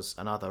 It was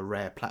another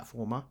rare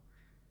platformer.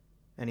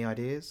 Any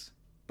ideas?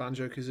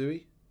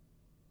 Banjo-Kazooie?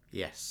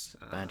 Yes,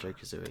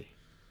 Banjo-Kazooie.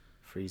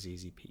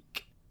 Freezeezy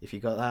Peak. If you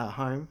got that at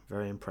home,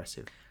 very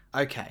impressive.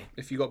 Okay.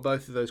 If you got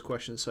both of those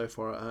questions so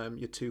far at home,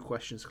 you're 2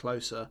 questions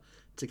closer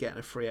to getting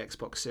a free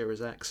Xbox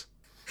Series X.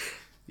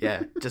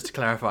 Yeah, just to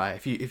clarify,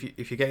 if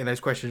you're getting those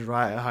questions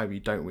right at home, you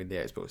don't win the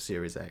Xbox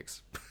Series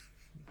X.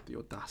 The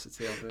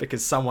audacity of it.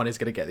 Because someone is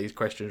going to get these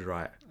questions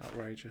right.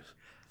 Outrageous.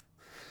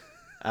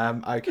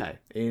 Okay.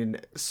 In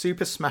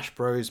Super Smash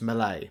Bros.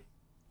 Melee,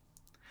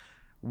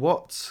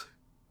 what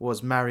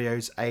was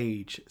Mario's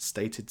age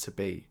stated to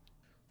be?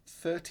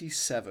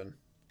 37.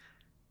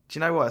 Do you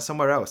know what?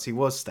 Somewhere else he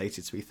was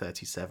stated to be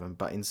 37,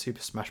 but in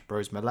Super Smash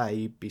Bros. Melee,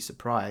 you'd be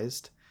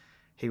surprised,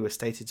 he was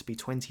stated to be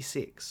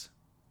 26.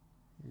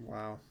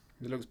 Wow.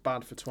 It looks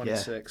bad for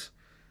 26.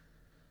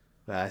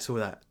 Yeah. It's all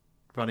that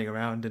running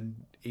around and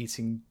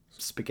eating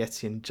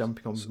spaghetti and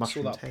jumping on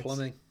mushroom heads. It's all that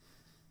plumbing.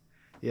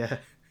 Yeah.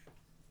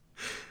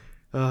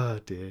 Oh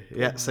dear.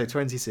 Yeah, so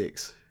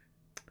 26.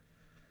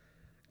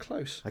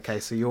 Close. Okay,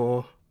 so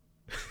you're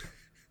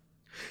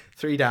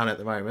 3 down at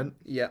the moment.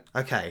 Yeah.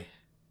 Okay.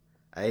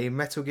 A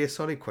Metal Gear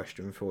Solid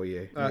question for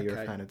you. Okay. You're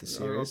a fan of the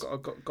series.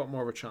 I've got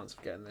more of a chance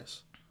of getting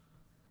this.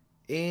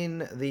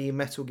 In the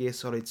Metal Gear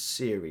Solid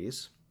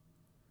series,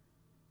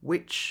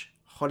 which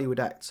Hollywood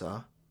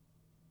actor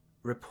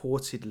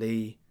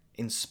reportedly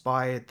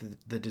inspired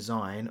the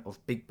design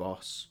of Big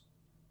Boss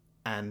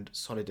and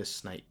Solidus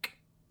Snake?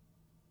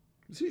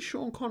 Is it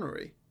Sean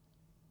Connery?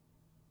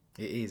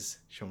 It is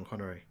Sean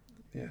Connery.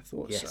 Yeah, I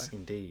thought so. Yes,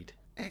 indeed.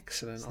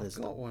 Excellent. So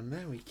I've got one.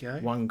 There we go.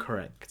 One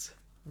correct.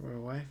 We're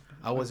away.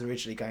 I was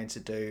originally going to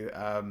do...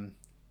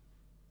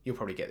 you'll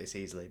probably get this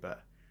easily,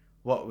 but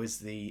what was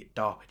the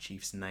DARPA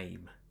chief's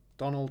name?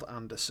 Donald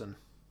Anderson.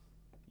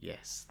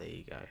 Yes, there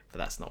you go. But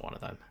that's not one of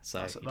them.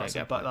 So that's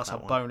a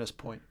bonus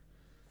point.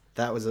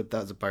 That was a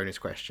bonus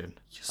question.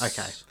 Yes.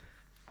 Okay.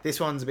 This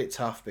one's a bit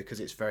tough because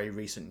it's very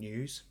recent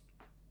news.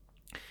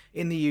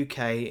 In the UK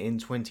in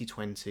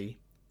 2020,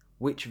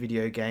 which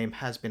video game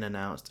has been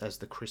announced as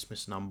the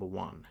Christmas number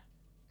 1?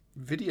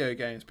 Video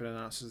game's been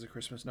announced as the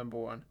Christmas number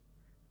 1?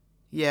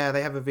 Yeah,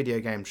 they have a video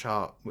game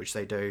chart, which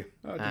they do.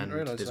 Oh, I didn't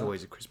realise there's that.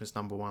 Always a Christmas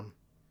number 1.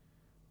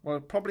 Well,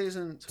 it probably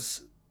isn't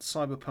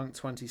Cyberpunk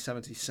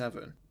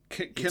 2077.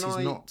 It is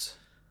not.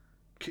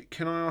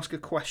 Can I ask a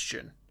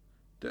question?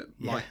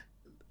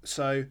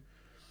 So,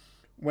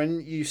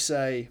 when you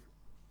say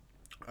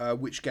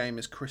which game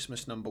is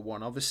Christmas number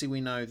one? Obviously,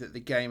 we know that the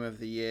game of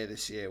the year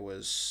this year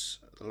was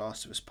The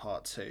Last of Us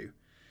Part 2.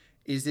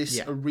 Is this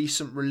Yeah. a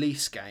recent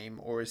release game,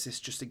 or is this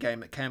just a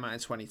game that came out in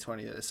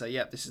 2020 that they say,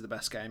 yep, this is the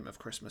best game of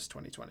Christmas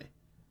 2020?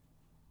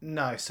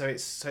 No, so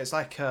it's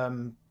like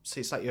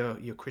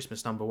your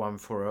Christmas number one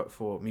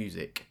for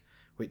music,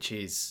 which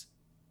is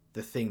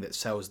the thing that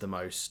sells the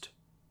most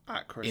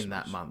At Christmas. in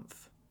that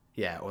month.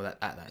 Yeah, or at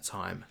that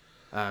time.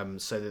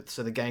 So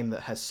the game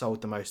that has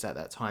sold the most at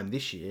that time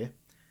this year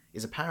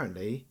is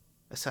apparently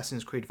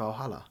Assassin's Creed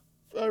Valhalla.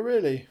 Oh,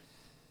 really?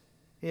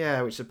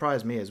 Yeah, which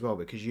surprised me as well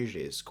because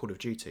usually it's Call of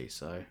Duty.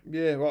 So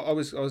Yeah, well, I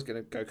was going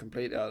to go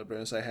completely out of the blue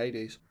and say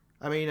Hades.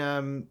 I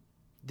mean,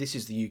 this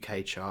is the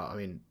UK chart. I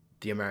mean,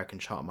 the American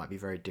chart might be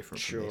very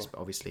different from this, but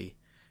obviously,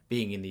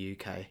 being in the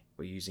UK,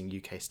 we're using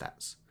UK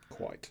stats.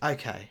 Quite.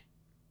 Okay,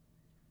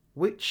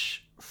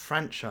 which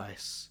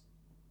franchise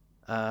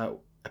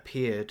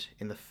appeared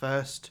in the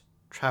first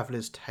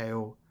Traveller's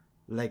Tale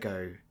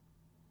Lego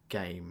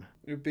game?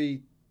 It would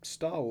be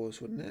Star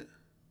Wars, wouldn't it?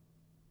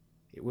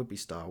 It would be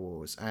Star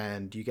Wars,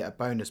 and you get a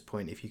bonus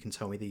point if you can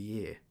tell me the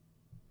year.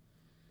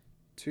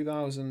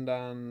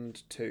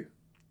 2002.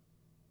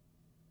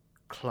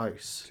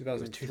 Close.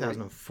 2003.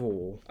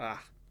 2004.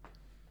 Ah.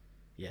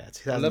 Yeah,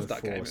 2004. I love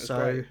that game. It was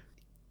so, great.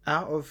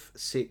 out of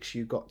 6,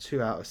 you got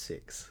 2 out of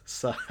 6.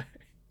 So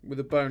With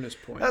a bonus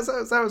point.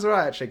 that was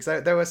right actually,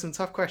 because there were some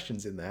tough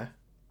questions in there.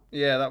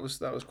 Yeah, that was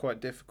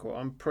quite difficult.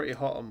 I'm pretty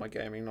hot on my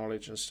gaming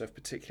knowledge and stuff,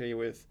 particularly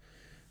with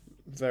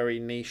very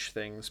niche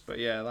things. But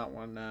yeah, that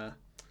one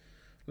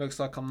looks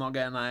like I'm not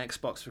getting that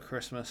Xbox for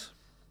Christmas.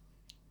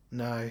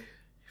 No,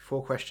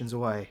 4 questions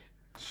away.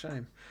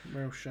 Shame,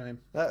 real shame.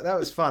 That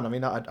was fun. I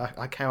mean,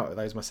 I came up with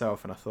those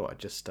myself, and I thought I'd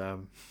just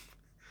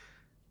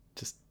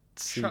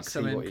see Chuck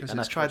them in what. because And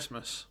I it's tried.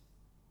 Christmas.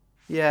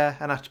 Yeah,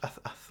 and I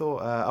thought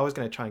I was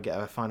going to try and get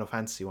a Final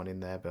Fantasy one in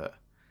there, but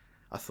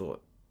I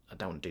thought I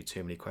don't want to do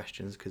too many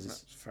questions because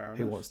That's fair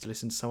who enough. wants to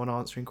listen to someone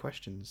answering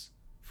questions?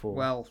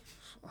 Well,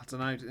 I don't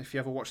know if you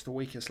ever watched The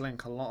Weakest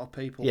Link. A lot of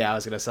people. Yeah, I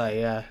was going to say,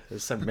 yeah,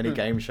 there's so many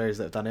game shows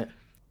that have done it.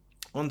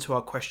 On to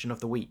our question of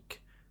the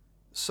week.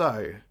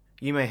 So,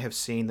 you may have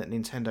seen that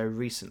Nintendo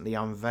recently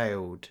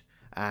unveiled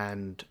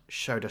and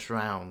showed us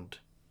around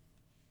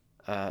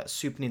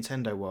Super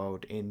Nintendo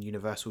World in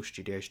Universal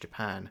Studios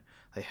Japan.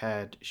 They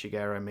had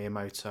Shigeru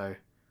Miyamoto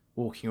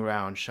walking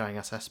around showing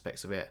us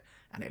aspects of it,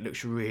 and it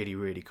looks really,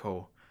 really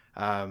cool.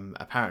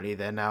 Apparently,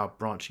 they're now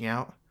branching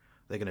out.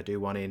 They're going to do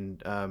one in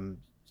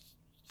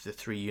the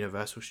 3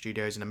 Universal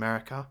Studios in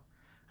America,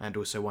 and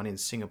also one in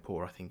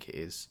Singapore, I think it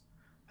is.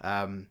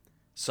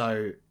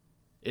 So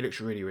it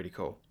looks really, really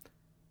cool.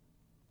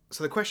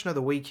 So the question of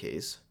the week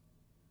is,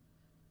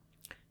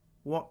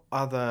 what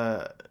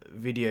other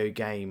video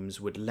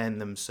games would lend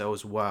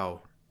themselves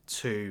well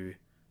to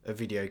a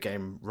video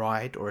game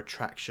ride or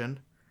attraction,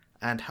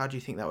 and how do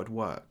you think that would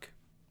work?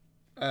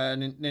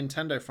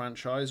 Nintendo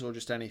franchise or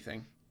just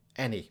anything?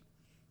 Any.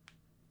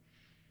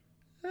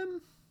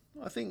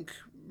 I think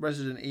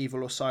Resident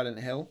Evil or Silent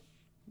Hill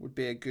would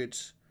be a good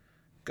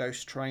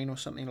ghost train or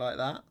something like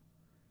that.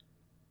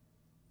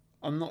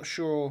 I'm not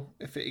sure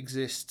if it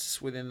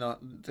exists within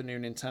the new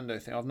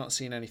Nintendo thing. I've not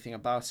seen anything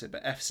about it,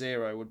 but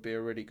F-Zero would be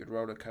a really good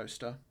roller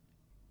coaster.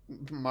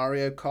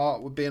 Mario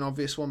Kart would be an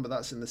obvious one, but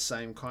that's in the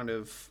same kind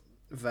of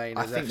vein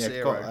I as think they've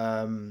F-Zero.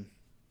 got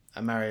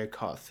a Mario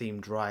Kart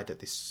themed ride at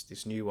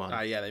this new one.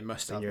 Yeah, they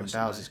must have. And you're in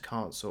mustn't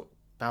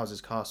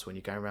Bowser's Castle and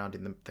you're going around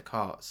in the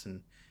carts,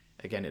 and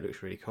again, it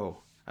looks really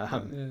cool.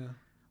 Yeah.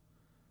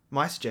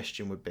 My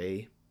suggestion would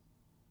be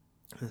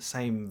the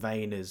same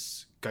vein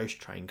as Ghost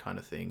Train kind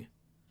of thing.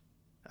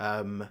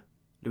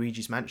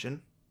 Luigi's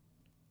Mansion.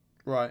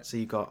 Right. So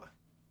you got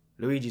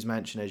Luigi's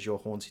Mansion as your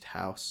haunted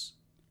house,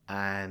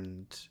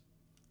 and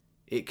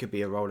it could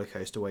be a roller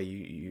coaster where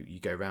you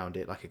go around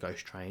it like a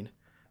ghost train.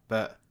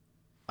 But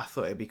I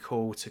thought it'd be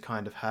cool to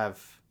kind of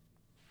have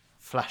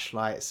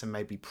flashlights and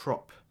maybe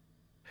prop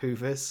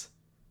hoovers,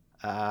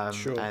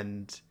 Sure.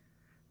 and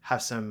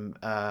have some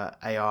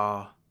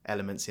AR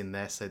elements in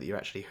there so that you're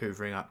actually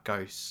hoovering up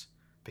ghosts.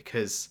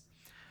 Because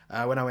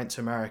when I went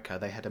to America,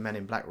 they had a Men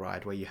in Black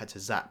ride where you had to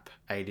zap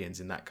aliens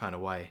in that kind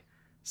of way.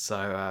 So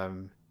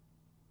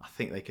I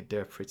think they could do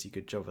a pretty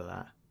good job of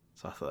that.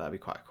 So I thought that'd be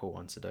quite a cool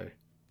one to do.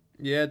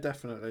 Yeah,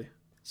 definitely.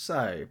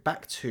 So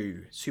back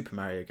to Super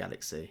Mario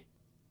Galaxy.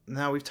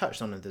 Now we've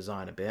touched on the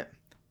design a bit,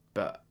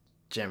 but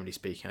generally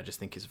speaking, I just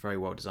think it's a very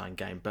well designed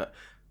game. But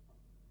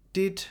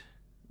did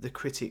the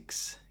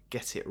critics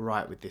get it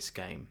right with this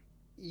game?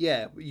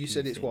 Yeah, you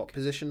said you it's what, think?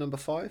 position number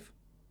 5?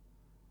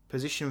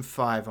 Position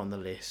 5 on the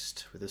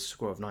list with a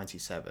score of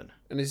 97.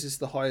 And is this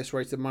the highest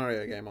rated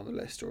Mario game on the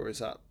list, or is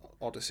that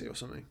Odyssey or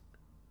something?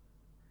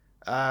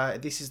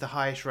 This is the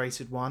highest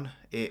rated one.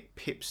 It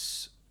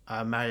pips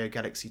Mario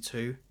Galaxy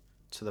 2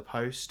 to the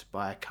post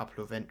by a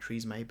couple of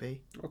entries,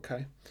 maybe.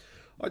 Okay,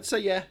 I'd say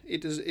yeah.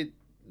 It does.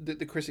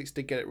 The critics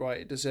did get it right.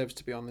 It deserves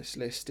to be on this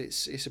list.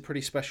 It's a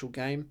pretty special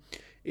game.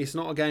 It's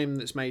not a game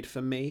that's made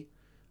for me,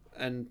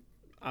 and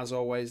as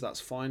always, that's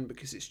fine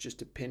because it's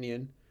just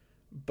opinion.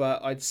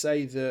 But I'd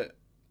say that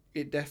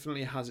it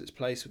definitely has its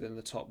place within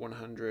the top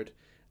 100.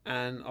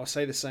 And I'll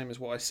say the same as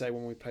what I say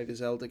when we play the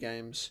Zelda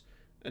games,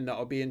 and that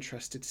I'll be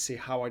interested to see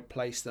how I'd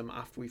place them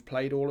after we've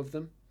played all of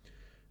them,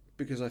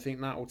 because I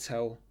think that will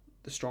tell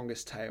the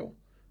strongest tale.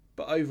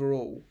 But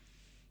overall,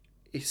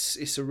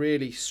 it's a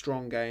really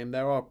strong game.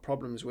 There are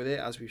problems with it,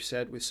 as we've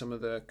said, with some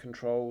of the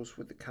controls,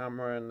 with the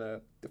camera and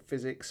the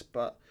physics,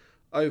 but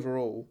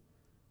overall,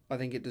 I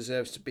think it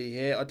deserves to be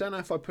here. I don't know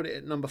if I put it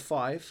at number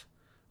 5,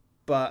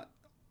 but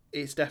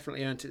it's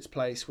definitely earned its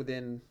place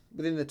within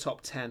the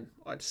top 10,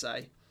 I'd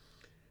say,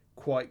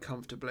 quite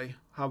comfortably.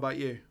 How about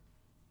you?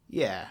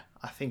 Yeah,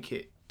 I think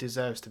it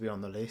deserves to be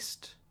on the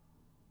list.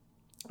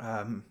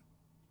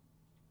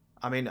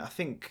 I mean, I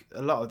think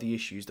a lot of the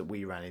issues that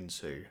we ran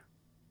into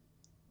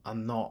are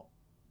not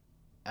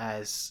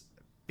as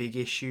big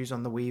issues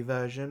on the Wii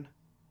version.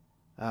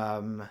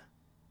 And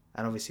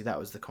obviously that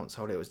was the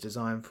console it was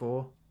designed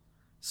for.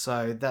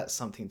 So that's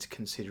something to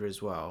consider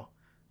as well.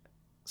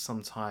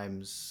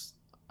 Sometimes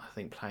I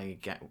think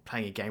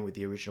playing a game with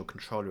the original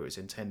controller it was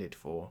intended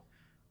for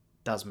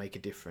does make a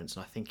difference,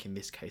 and I think in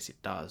this case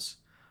it does.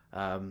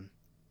 But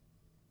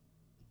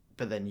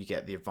then you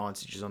get the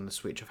advantages on the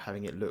Switch of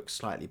having it look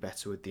slightly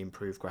better with the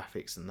improved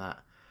graphics and that.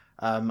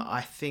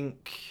 I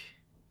think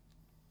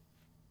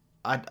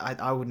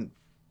I wouldn't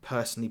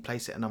personally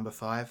place it at number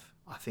 5.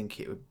 I think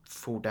it would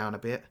fall down a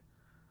bit.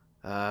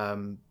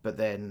 But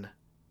then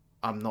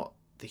I'm not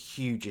the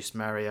hugest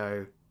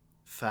Mario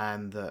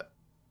fan that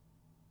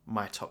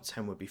my top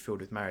 10 would be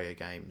filled with Mario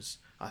games.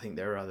 I think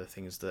there are other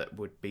things that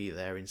would be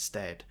there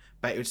instead,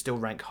 but it would still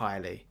rank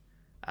highly.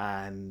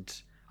 And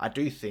I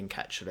do think,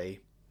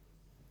 actually,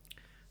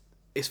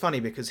 it's funny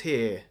because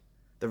here,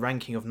 the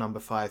ranking of number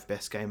 5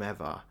 best game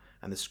ever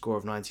and the score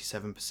of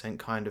 97%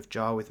 kind of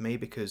jar with me,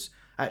 because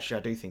actually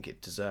I do think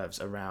it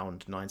deserves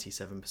around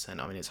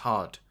 97%. I mean, it's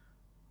hard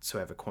to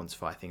ever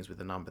quantify things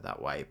with a number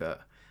that way,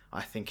 but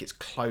I think it's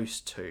close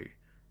to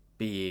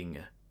being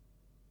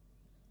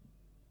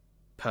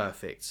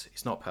perfect.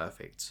 It's not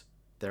perfect.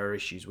 There are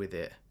issues with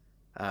it.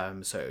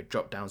 So it would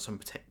drop down some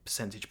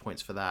percentage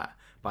points for that.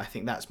 But I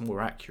think that's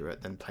more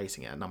accurate than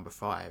placing it at number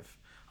 5.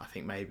 I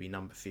think maybe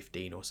number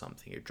 15 or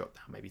something, it would drop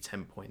down maybe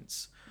 10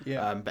 points.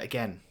 Yeah. But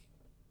again,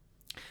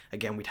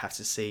 we'd have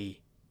to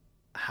see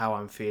how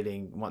I'm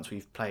feeling once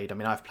we've played. I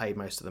mean, I've played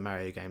most of the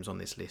Mario games on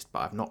this list, but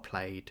I've not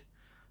played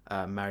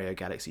Mario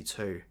Galaxy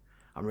 2.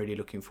 I'm really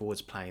looking forward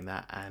to playing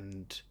that,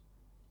 and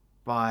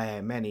by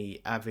many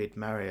avid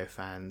Mario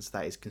fans,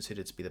 that is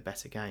considered to be the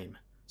better game.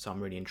 So I'm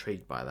really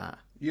intrigued by that.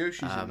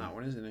 Yoshi's in that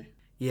one, isn't he?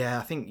 Yeah,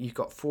 I think you've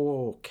got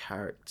 4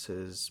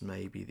 characters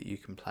maybe that you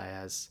can play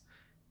as.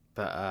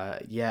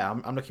 But yeah,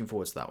 I'm looking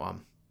forward to that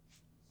one.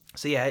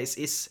 So yeah,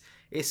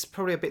 it's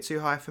probably a bit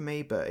too high for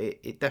me, but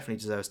it definitely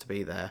deserves to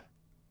be there.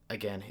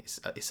 Again,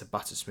 it's a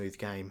butter smooth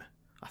game.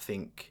 I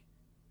think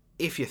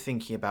if you're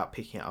thinking about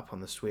picking it up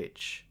on the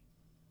Switch,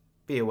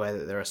 be aware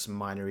that there are some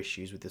minor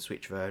issues with the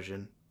Switch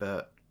version,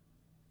 but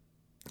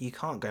you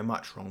can't go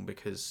much wrong,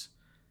 because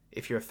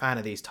if you're a fan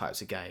of these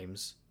types of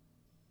games,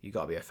 you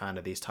got to be a fan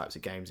of these types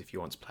of games if you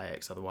want to play it,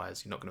 because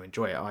otherwise you're not going to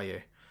enjoy it, are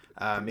you?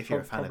 If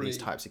you're a fan of these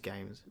types of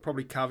games.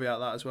 Probably caveat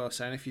that as well,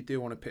 saying if you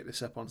do want to pick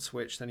this up on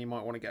Switch, then you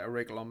might want to get a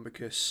wriggle on,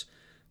 because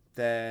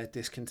they're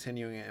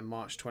discontinuing it in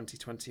March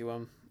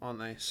 2021, aren't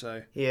they?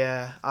 So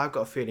yeah, I've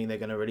got a feeling they're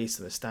going to release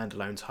them as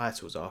standalone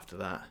titles after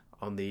that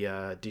on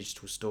the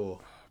digital store.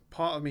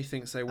 Part of me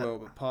thinks they will,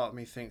 but part of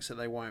me thinks that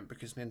they won't,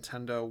 because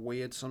Nintendo are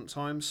weird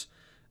sometimes,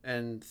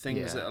 and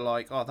things that are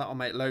like, oh, that'll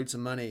make loads of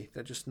money,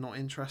 they're just not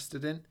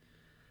interested in.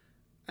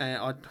 And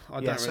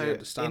I don't really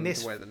understand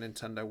the way that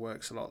Nintendo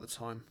works a lot of the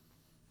time.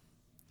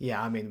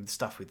 Yeah, I mean,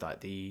 stuff with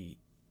like the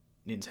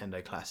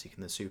Nintendo Classic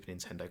and the Super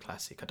Nintendo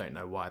Classic, I don't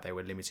know why they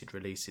were limited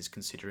releases,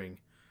 considering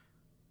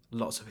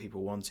lots of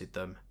people wanted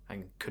them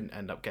and couldn't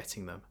end up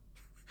getting them.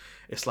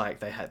 It's like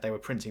they were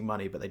printing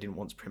money, but they didn't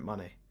want to print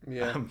money.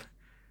 Yeah.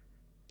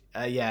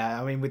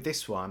 Yeah, I mean, with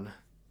this one,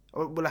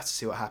 we'll have to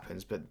see what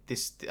happens, but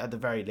this, at the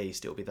very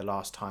least, it'll be the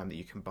last time that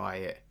you can buy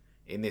it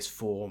in this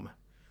form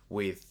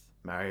with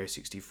Mario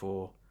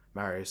 64,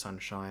 Mario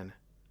Sunshine,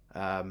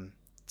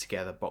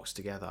 together, boxed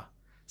together.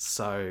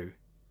 So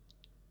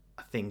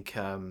I think,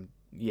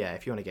 yeah,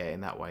 if you want to get it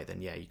in that way,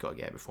 then yeah, you've got to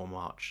get it before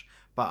March.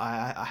 But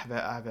I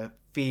have a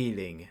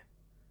feeling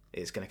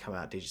it's going to come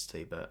out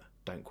digitally, but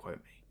don't quote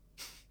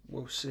me.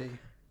 We'll see.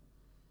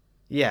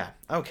 Yeah,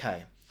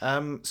 okay.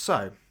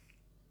 So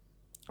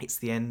it's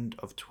the end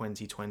of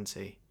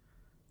 2020.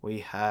 We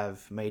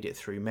have made it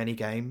through many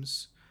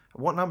games.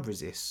 What number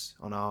is this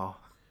on our...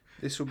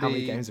 How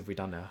many games have we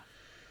done now?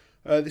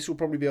 This will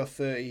probably be our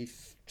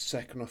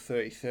 32nd or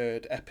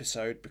 33rd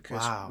episode,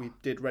 because we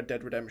did Red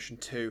Dead Redemption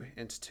 2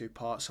 into 2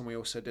 parts, and we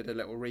also did a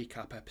little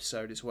recap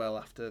episode as well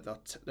after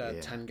the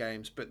 10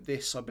 games. But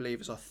this, I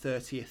believe, is our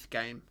 30th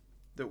game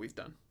that we've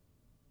done.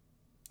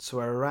 So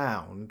we're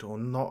around, or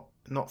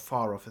not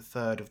far off, a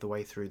third of the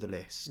way through the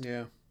list.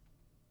 Yeah.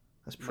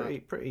 That's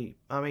pretty...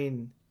 I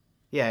mean,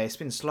 yeah, it's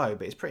been slow,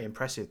 but it's pretty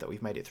impressive that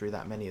we've made it through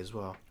that many as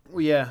well.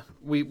 Well, yeah,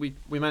 we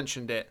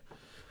mentioned it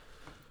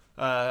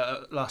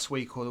last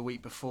week or the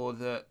week before,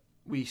 that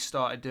we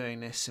started doing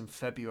this in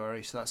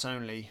February, so that's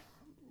only,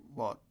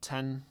 what,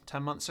 10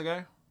 months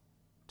ago?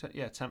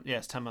 It's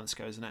 10 months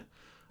ago, isn't it?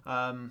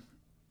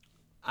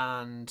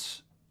 And,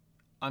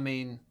 I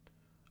mean,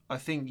 I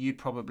think you'd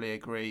probably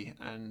agree,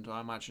 and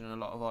I imagine a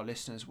lot of our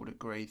listeners would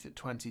agree, that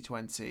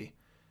 2020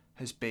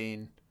 has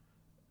been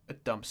a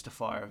dumpster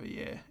fire of a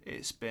year.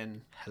 It's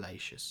been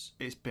hellacious.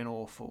 It's been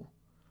awful.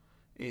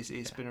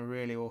 It's been a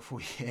really awful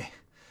year,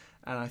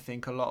 and I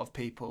think a lot of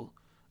people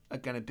are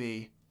going to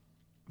be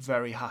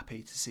very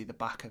happy to see the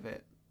back of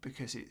it,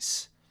 because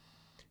it's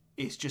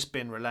just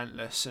been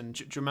relentless. And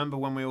do you remember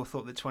when we all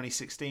thought that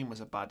 2016 was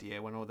a bad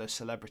year, when all those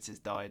celebrities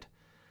died,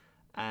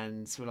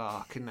 and we're like,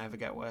 I could never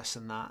get worse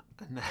than that?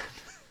 And then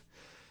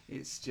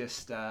it's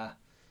just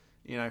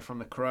from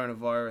the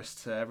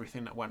coronavirus to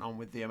everything that went on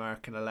with the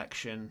American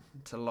election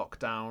to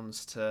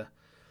lockdowns to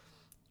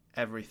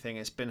everything,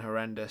 it's been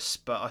horrendous.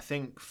 But I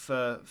think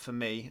for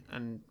me,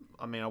 and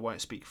I mean, I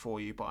won't speak for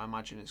you, but I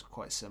imagine it's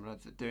quite similar,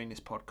 that doing this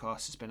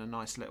podcast has been a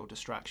nice little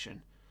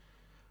distraction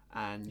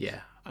and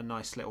a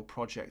nice little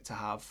project to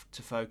have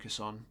to focus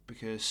on,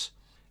 because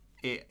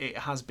it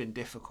has been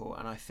difficult.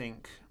 And I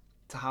think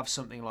to have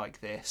something like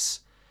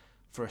this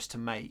for us to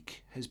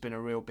make has been a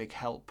real big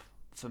help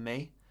for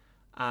me,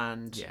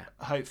 and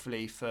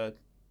hopefully for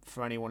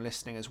anyone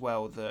listening as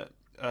well, that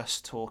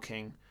us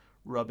talking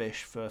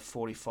rubbish for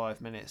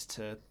 45 minutes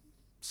to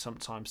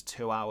sometimes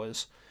 2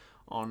 hours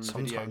on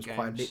video games. Sometimes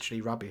quite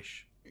literally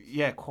rubbish.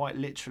 Yeah, quite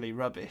literally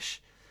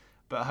rubbish.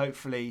 But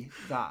hopefully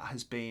that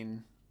has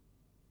been,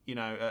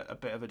 a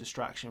bit of a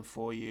distraction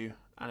for you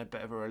and a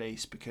bit of a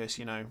release, because,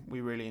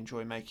 we really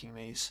enjoy making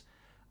these.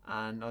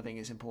 And I think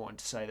it's important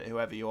to say that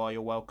whoever you are,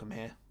 you're welcome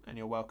here, and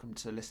you're welcome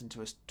to listen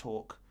to us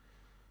talk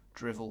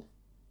drivel,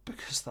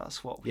 because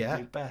that's what we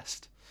do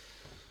best.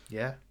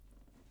 Yeah.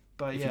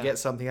 But if you get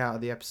something out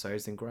of the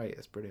episodes, then great.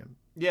 That's brilliant.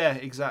 Yeah,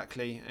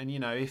 exactly. And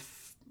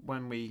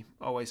when we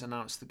always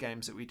announce the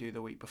games that we do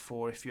the week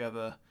before, if you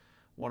ever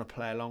want to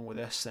play along with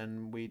us,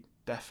 then we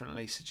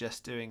definitely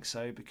suggest doing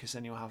so, because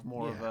then you'll have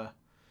more of a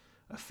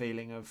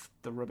feeling of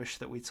the rubbish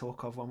that we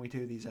talk of when we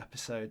do these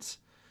episodes.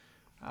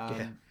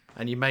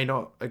 And you may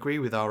not agree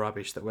with our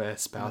rubbish that we're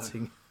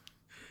spouting. No.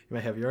 You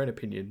may have your own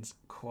opinions.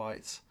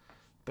 Quite.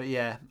 But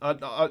yeah,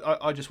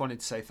 I just wanted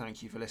to say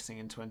thank you for listening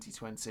in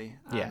 2020.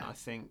 And I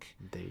think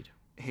indeed,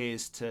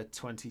 here's to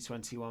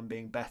 2021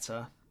 being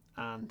better,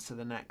 and to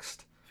the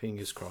next,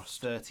 fingers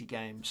crossed, 30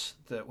 games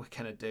that we're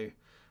going to do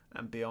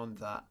and beyond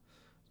that.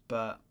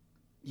 But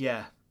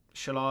yeah,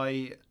 shall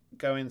I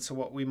go into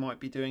what we might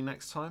be doing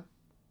next time?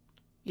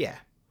 Yeah.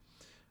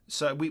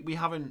 So we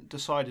haven't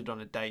decided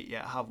on a date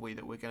yet, have we,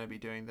 that we're going to be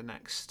doing the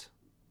next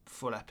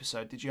full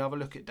episode? Did you have a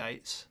look at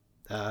dates?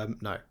 No.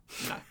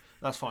 No,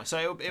 that's fine.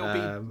 So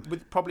it'll be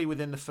probably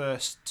within the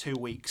first 2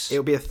 weeks.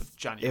 It'll be of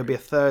January. It'll be a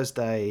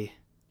Thursday,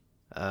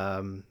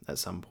 at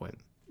some point.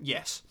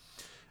 Yes,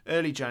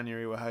 early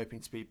January. We're hoping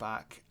to be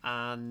back,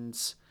 and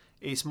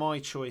it's my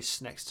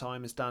choice next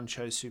time, as Dan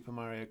chose Super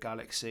Mario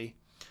Galaxy.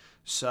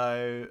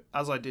 So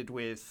as I did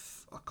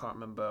with, I can't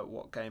remember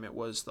what game it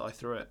was that I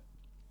threw it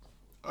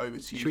over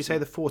to you. Should we say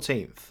the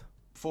 14th?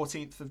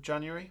 14th of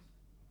January?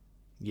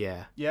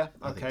 Yeah. Yeah?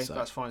 Okay, so.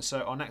 That's fine.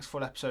 So our next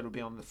full episode will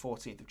be on the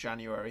 14th of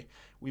January.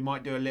 We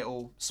might do a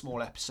little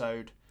small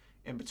episode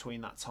in between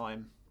that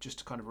time, just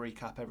to kind of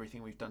recap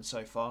everything we've done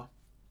so far.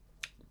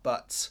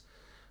 But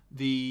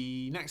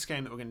the next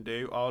game that we're going to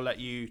do, I'll let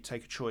you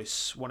take a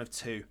choice, one of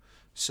two.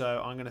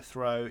 So I'm going to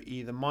throw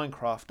either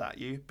Minecraft at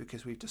you,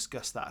 because we've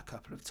discussed that a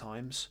couple of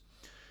times,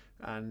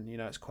 and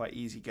it's quite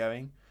easy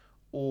going.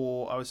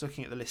 Or I was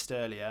looking at the list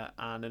earlier,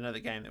 and another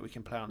game that we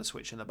can play on the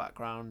Switch in the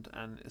background,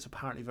 and it's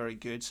apparently very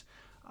good,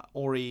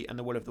 Ori and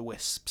the Will of the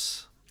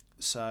Wisps.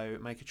 So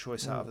make a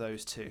choice out of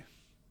those two.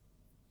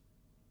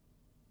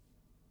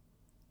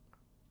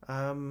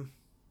 No,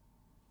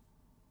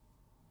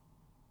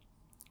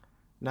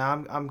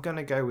 I'm going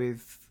to go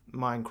with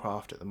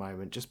Minecraft at the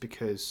moment, just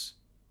because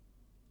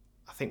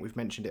I think we've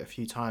mentioned it a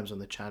few times on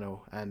the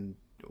channel, and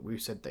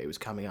we've said that it was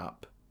coming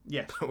up.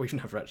 Yeah. But we've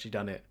never actually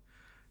done it.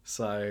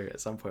 So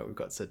at some point we've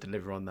got to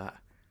deliver on that.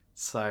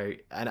 So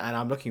and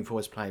I'm looking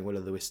forward to playing Will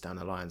of the Wisps down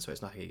the line, so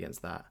it's nothing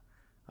against that.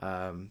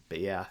 But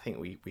yeah, I think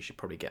we should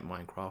probably get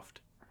Minecraft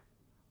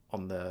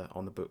on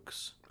the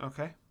books.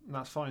 Okay,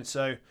 that's fine.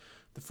 So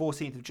the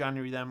 14th of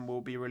January then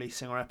we'll be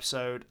releasing our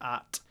episode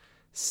at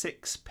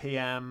 6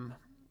 p.m.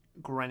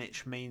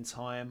 Greenwich Mean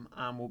Time,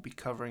 and we'll be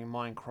covering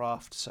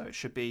Minecraft. So it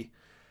should be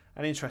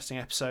an interesting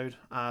episode,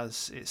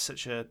 as it's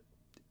such a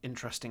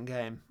interesting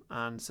game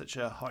and such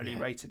a highly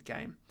rated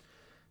game.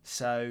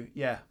 So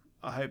yeah,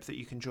 I hope that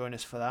you can join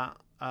us for that.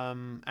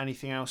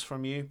 Anything else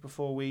from you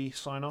before we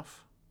sign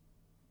off?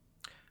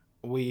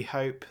 We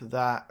hope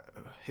that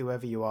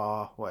whoever you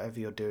are, whatever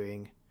you're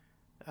doing,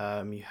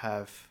 you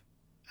have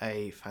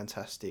a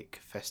fantastic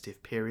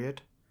festive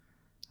period,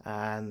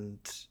 and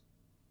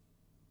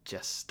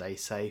just stay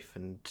safe,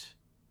 and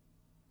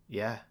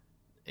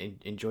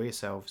enjoy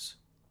yourselves.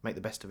 Make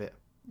the best of it.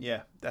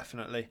 Yeah,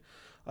 definitely.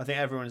 I think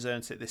everyone's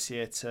earned it this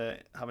year to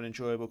have an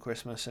enjoyable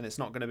Christmas, and it's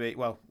not going to be,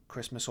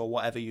 Christmas or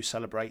whatever you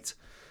celebrate.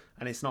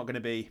 and it's not going to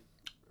be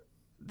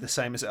the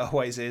same as it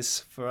always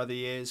is for other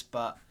years,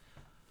 but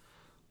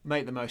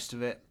make the most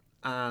of it.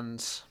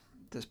 And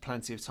there's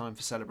plenty of time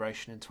for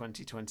celebration in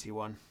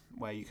 2021,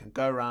 where you can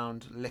go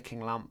around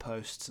licking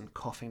lampposts and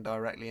coughing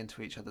directly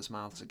into each other's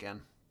mouths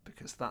again,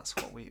 because that's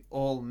what we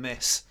all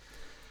miss.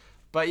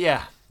 But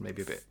yeah.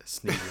 Maybe a bit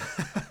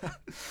sneezy.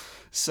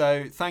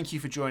 So thank you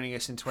for joining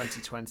us in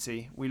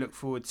 2020. We look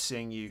forward to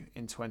seeing you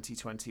in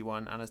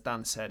 2021. And as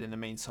Dan said, in the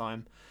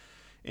meantime,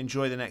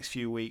 enjoy the next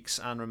few weeks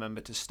and remember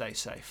to stay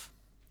safe.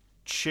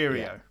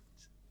 Cheerio. Yeah.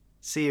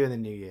 See you in the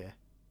new year.